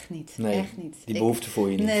overtuigen. Echt niet. Nee, echt niet. Die behoefte voel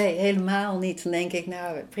je niet. Nee, helemaal niet. Dan denk ik,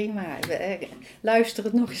 nou prima. Luister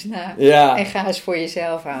het nog eens na. Ja. En ga eens voor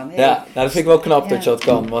jezelf aan. Hey. Ja, nou, dat vind ik wel knap dat je dat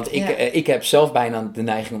kan. Want ik heb zelf bijna de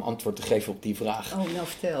neiging om antwoord te geven op die vraag. Oh, nou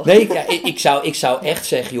vertel. Nee, ik zou echt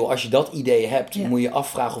zeggen, joh, als je dat idee hebt, moet je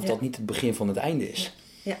afvragen of dat niet het begin van het einde is. Ja.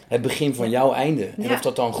 Ja. Het begin van jouw einde. En of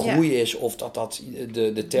dat dan groei is, of dat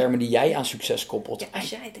de termen die jij aan succes koppelt.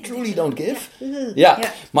 I truly don't give. Ja.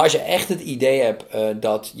 Maar als je echt het idee hebt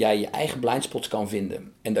dat jij je eigen blindspots kan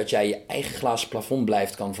vinden en dat jij je eigen glazen plafond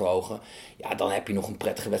blijft kan verhogen, ja, dan heb je nog een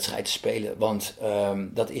prettige wedstrijd te spelen. Want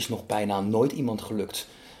dat is nog bijna nooit iemand gelukt.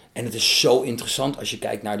 En het is zo interessant als je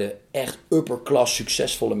kijkt naar de echt upper-class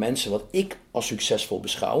succesvolle mensen, wat ik als succesvol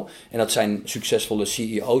beschouw. En dat zijn succesvolle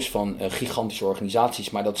CEO's van gigantische organisaties,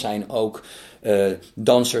 maar dat zijn ook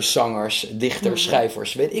dansers, zangers, dichters,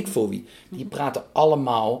 schrijvers, weet ik veel wie. Die praten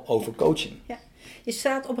allemaal over coaching. Ja. Je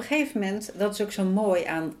staat op een gegeven moment, dat is ook zo mooi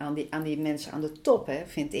aan die mensen aan de top, hè,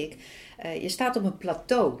 vind ik. Je staat op een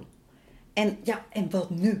plateau. En wat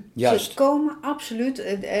nu? Juist. Ze komen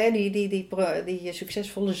absoluut, die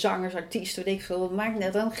succesvolle zangers, artiesten, weet ik veel, wat maakt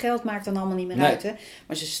net dan? Geld maakt dan allemaal niet meer uit. Hè?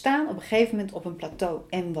 Maar ze staan op een gegeven moment op een plateau.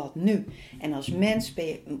 En wat nu? En als mens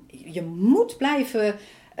je moet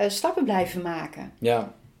stappen blijven maken.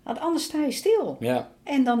 Ja. Want anders sta je stil. Ja.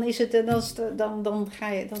 En dan is het,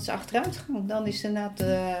 dat is achteruitgang. Dan is het inderdaad,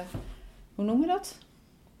 hoe noemen we dat?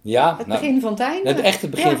 Ja, het begin van het einde. Het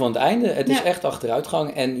begin van het einde. Het is echt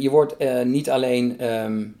achteruitgang. En je wordt niet alleen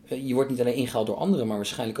ingehaald door anderen, maar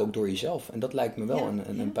waarschijnlijk ook door jezelf. En dat lijkt me wel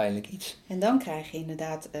een pijnlijk iets. En dan krijg je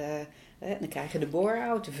inderdaad, dan krijg je de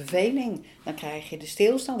bore-out, de verveling. Dan krijg je de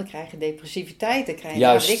stilstand, dan krijg je depressiviteit. Dan krijg je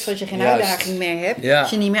als je geen uitdaging meer hebt. Ja. Als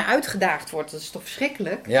je niet meer uitgedaagd wordt, dat is toch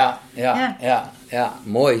verschrikkelijk? Ja,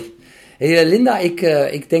 mooi. Hey Linda,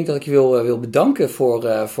 ik denk dat ik je wil bedanken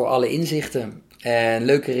voor alle inzichten en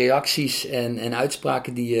leuke reacties en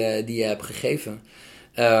uitspraken die je hebt gegeven.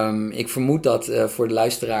 Ik vermoed dat voor de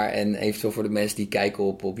luisteraar en eventueel voor de mensen die kijken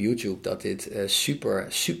op YouTube, dat dit super,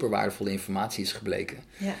 super waardevolle informatie is gebleken.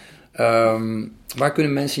 Ja. Waar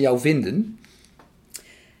kunnen mensen jou vinden?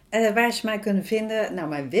 Waar ze mij kunnen vinden? Nou,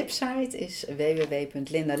 mijn website is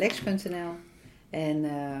www.lindalex.nl en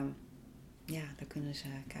daar kunnen ze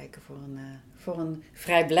kijken voor een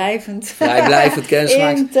vrijblijvend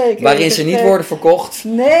kennismaking, waarin ze niet worden verkocht,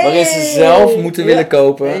 waarin ze zelf moeten willen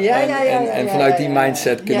kopen en vanuit die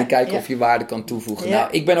mindset kunnen kijken of je waarde kan toevoegen. Ja.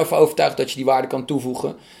 Nou, ik ben ervan overtuigd dat je die waarde kan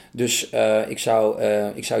toevoegen, dus ik zou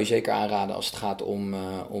je zeker aanraden als het gaat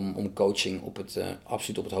om coaching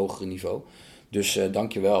absoluut op het hogere niveau. Dus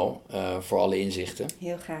dankjewel voor alle inzichten.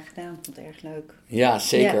 Heel graag gedaan, vond het erg leuk. Ja,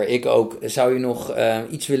 zeker. Ja. Ik ook. Zou je nog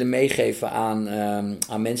iets willen meegeven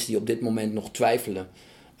aan mensen die op dit moment nog twijfelen?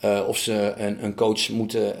 Of ze een coach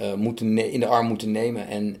in de arm moeten nemen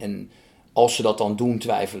en als ze dat dan doen,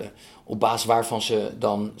 twijfelen. Op basis waarvan ze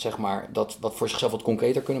dan, zeg maar, dat wat voor zichzelf wat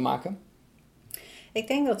concreter kunnen maken? Ik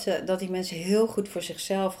denk dat die mensen heel goed voor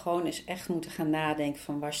zichzelf gewoon eens echt moeten gaan nadenken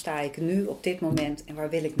van waar sta ik nu op dit moment en waar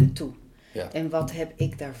wil ik naartoe? Ja. En wat heb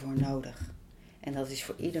ik daarvoor nodig? En dat is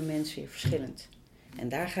voor ieder mens weer verschillend. En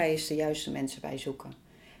daar ga je eens de juiste mensen bij zoeken.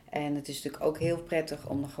 En het is natuurlijk ook heel prettig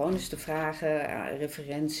om dan gewoon eens te vragen,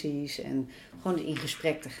 referenties en gewoon in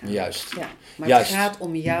gesprek te gaan. Juist. Ja. Maar het gaat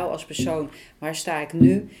om jou als persoon. Waar sta ik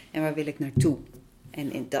nu en waar wil ik naartoe?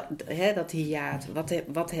 En in dat hiaat,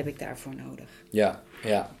 wat heb ik daarvoor nodig? Ja.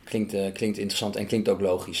 Klinkt interessant en klinkt ook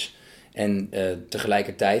logisch. En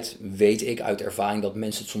tegelijkertijd weet ik uit ervaring dat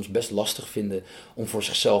mensen het soms best lastig vinden om voor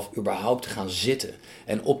zichzelf überhaupt te gaan zitten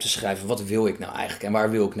en op te schrijven, wat wil ik nou eigenlijk en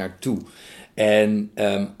waar wil ik naartoe? En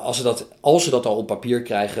als ze dat al op papier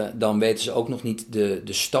krijgen, dan weten ze ook nog niet de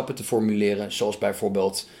stappen te formuleren, zoals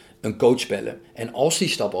bijvoorbeeld een coach bellen. En als die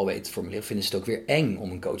stappen al weten te formuleren, vinden ze het ook weer eng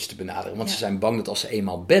om een coach te benaderen. Want ze zijn bang dat als ze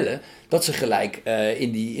eenmaal bellen, dat ze gelijk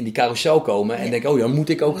in die carousel komen en denken, dan moet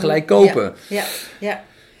ik ook gelijk kopen.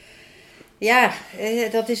 Ja,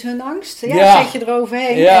 dat is hun angst. Zet je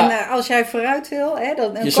eroverheen. Ja. En als jij vooruit wil,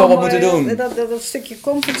 dan je zal wat moeten doen. Dat stukje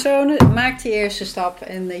comfortzone, maak die eerste stap.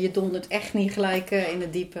 En je dondert echt niet gelijk in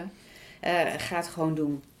het diepe. Ga het gewoon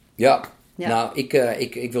doen. Ja. Nou,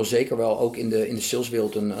 ik wil zeker wel ook in de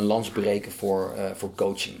saleswereld een lans breken voor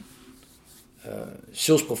coaching.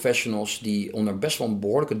 Sales professionals die onder best wel een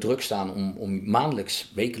behoorlijke druk staan om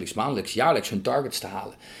wekelijks, maandelijks, jaarlijks hun targets te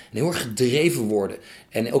halen. En heel erg gedreven worden.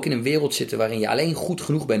 En ook in een wereld zitten waarin je alleen goed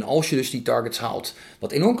genoeg bent als je dus die targets haalt.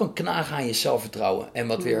 Wat enorm kan knagen aan je zelfvertrouwen. En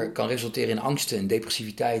wat weer kan resulteren in angsten, in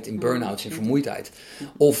depressiviteit, in burn-outs, in vermoeidheid.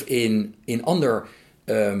 Of in ander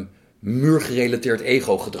muurgerelateerd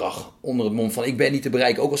ego-gedrag. Onder het mom van ik ben niet te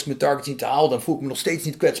bereiken. Ook als ik mijn targets niet haal, dan voel ik me nog steeds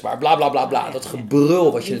niet kwetsbaar. Bla bla bla bla. Dat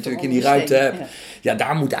gebrul wat je natuurlijk in die ruimte hebt. Ja,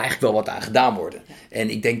 daar moet eigenlijk wel wat aan gedaan worden. En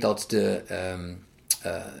ik denk dat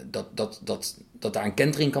dat daar een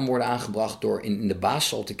kentering kan worden aangebracht door in de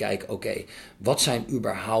basis al te kijken, oké, wat zijn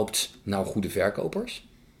überhaupt nou goede verkopers?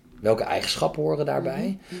 Welke eigenschappen horen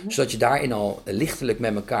daarbij? Mm-hmm. Zodat je daarin al lichtelijk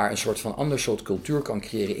met elkaar een soort van ander soort cultuur kan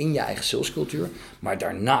creëren in je eigen salescultuur. Maar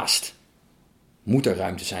daarnaast moet er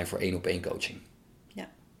ruimte zijn voor 1-op-1 coaching. Ja.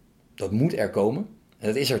 Dat moet er komen. En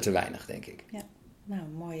dat is er te weinig, denk ik. Ja. Nou,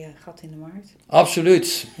 een mooie gat in de markt.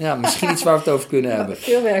 Absoluut. Ja, misschien iets waar we het over kunnen hebben.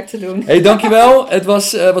 Veel werk te doen. Hey, dankjewel. Het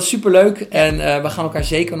was superleuk. En we gaan elkaar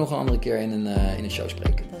zeker nog een andere keer in een show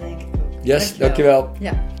spreken. Dat denk ik ook. Yes, dankjewel.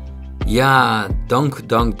 Ja. Ja,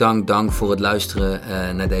 dank voor het luisteren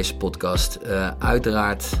naar deze podcast.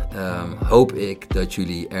 Uiteraard hoop ik dat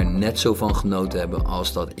jullie er net zo van genoten hebben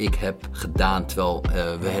als dat ik heb gedaan terwijl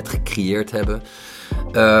we het gecreëerd hebben.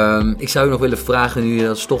 Ik zou je nog willen vragen, nu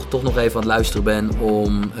je toch nog even aan het luisteren bent,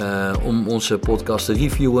 om onze podcast te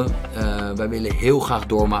reviewen. Wij willen heel graag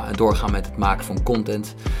doorgaan met het maken van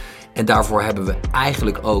content. En daarvoor hebben we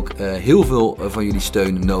eigenlijk ook heel veel van jullie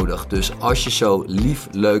steun nodig. Dus als je zo lief,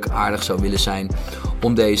 leuk, aardig zou willen zijn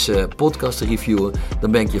om deze podcast te reviewen,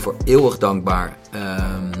 dan ben ik je voor eeuwig dankbaar.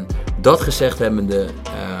 Dat gezegd hebbende,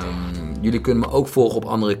 jullie kunnen me ook volgen op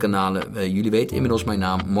andere kanalen. Jullie weten inmiddels mijn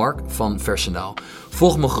naam, Mark van Versendaal.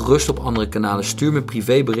 Volg me gerust op andere kanalen. Stuur me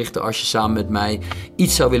privéberichten als je samen met mij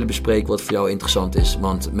iets zou willen bespreken wat voor jou interessant is.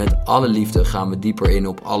 Want met alle liefde gaan we dieper in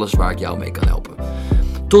op alles waar ik jou mee kan helpen.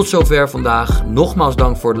 Tot zover vandaag. Nogmaals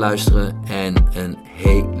dank voor het luisteren en een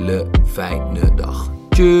hele fijne dag.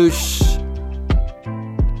 Tjus!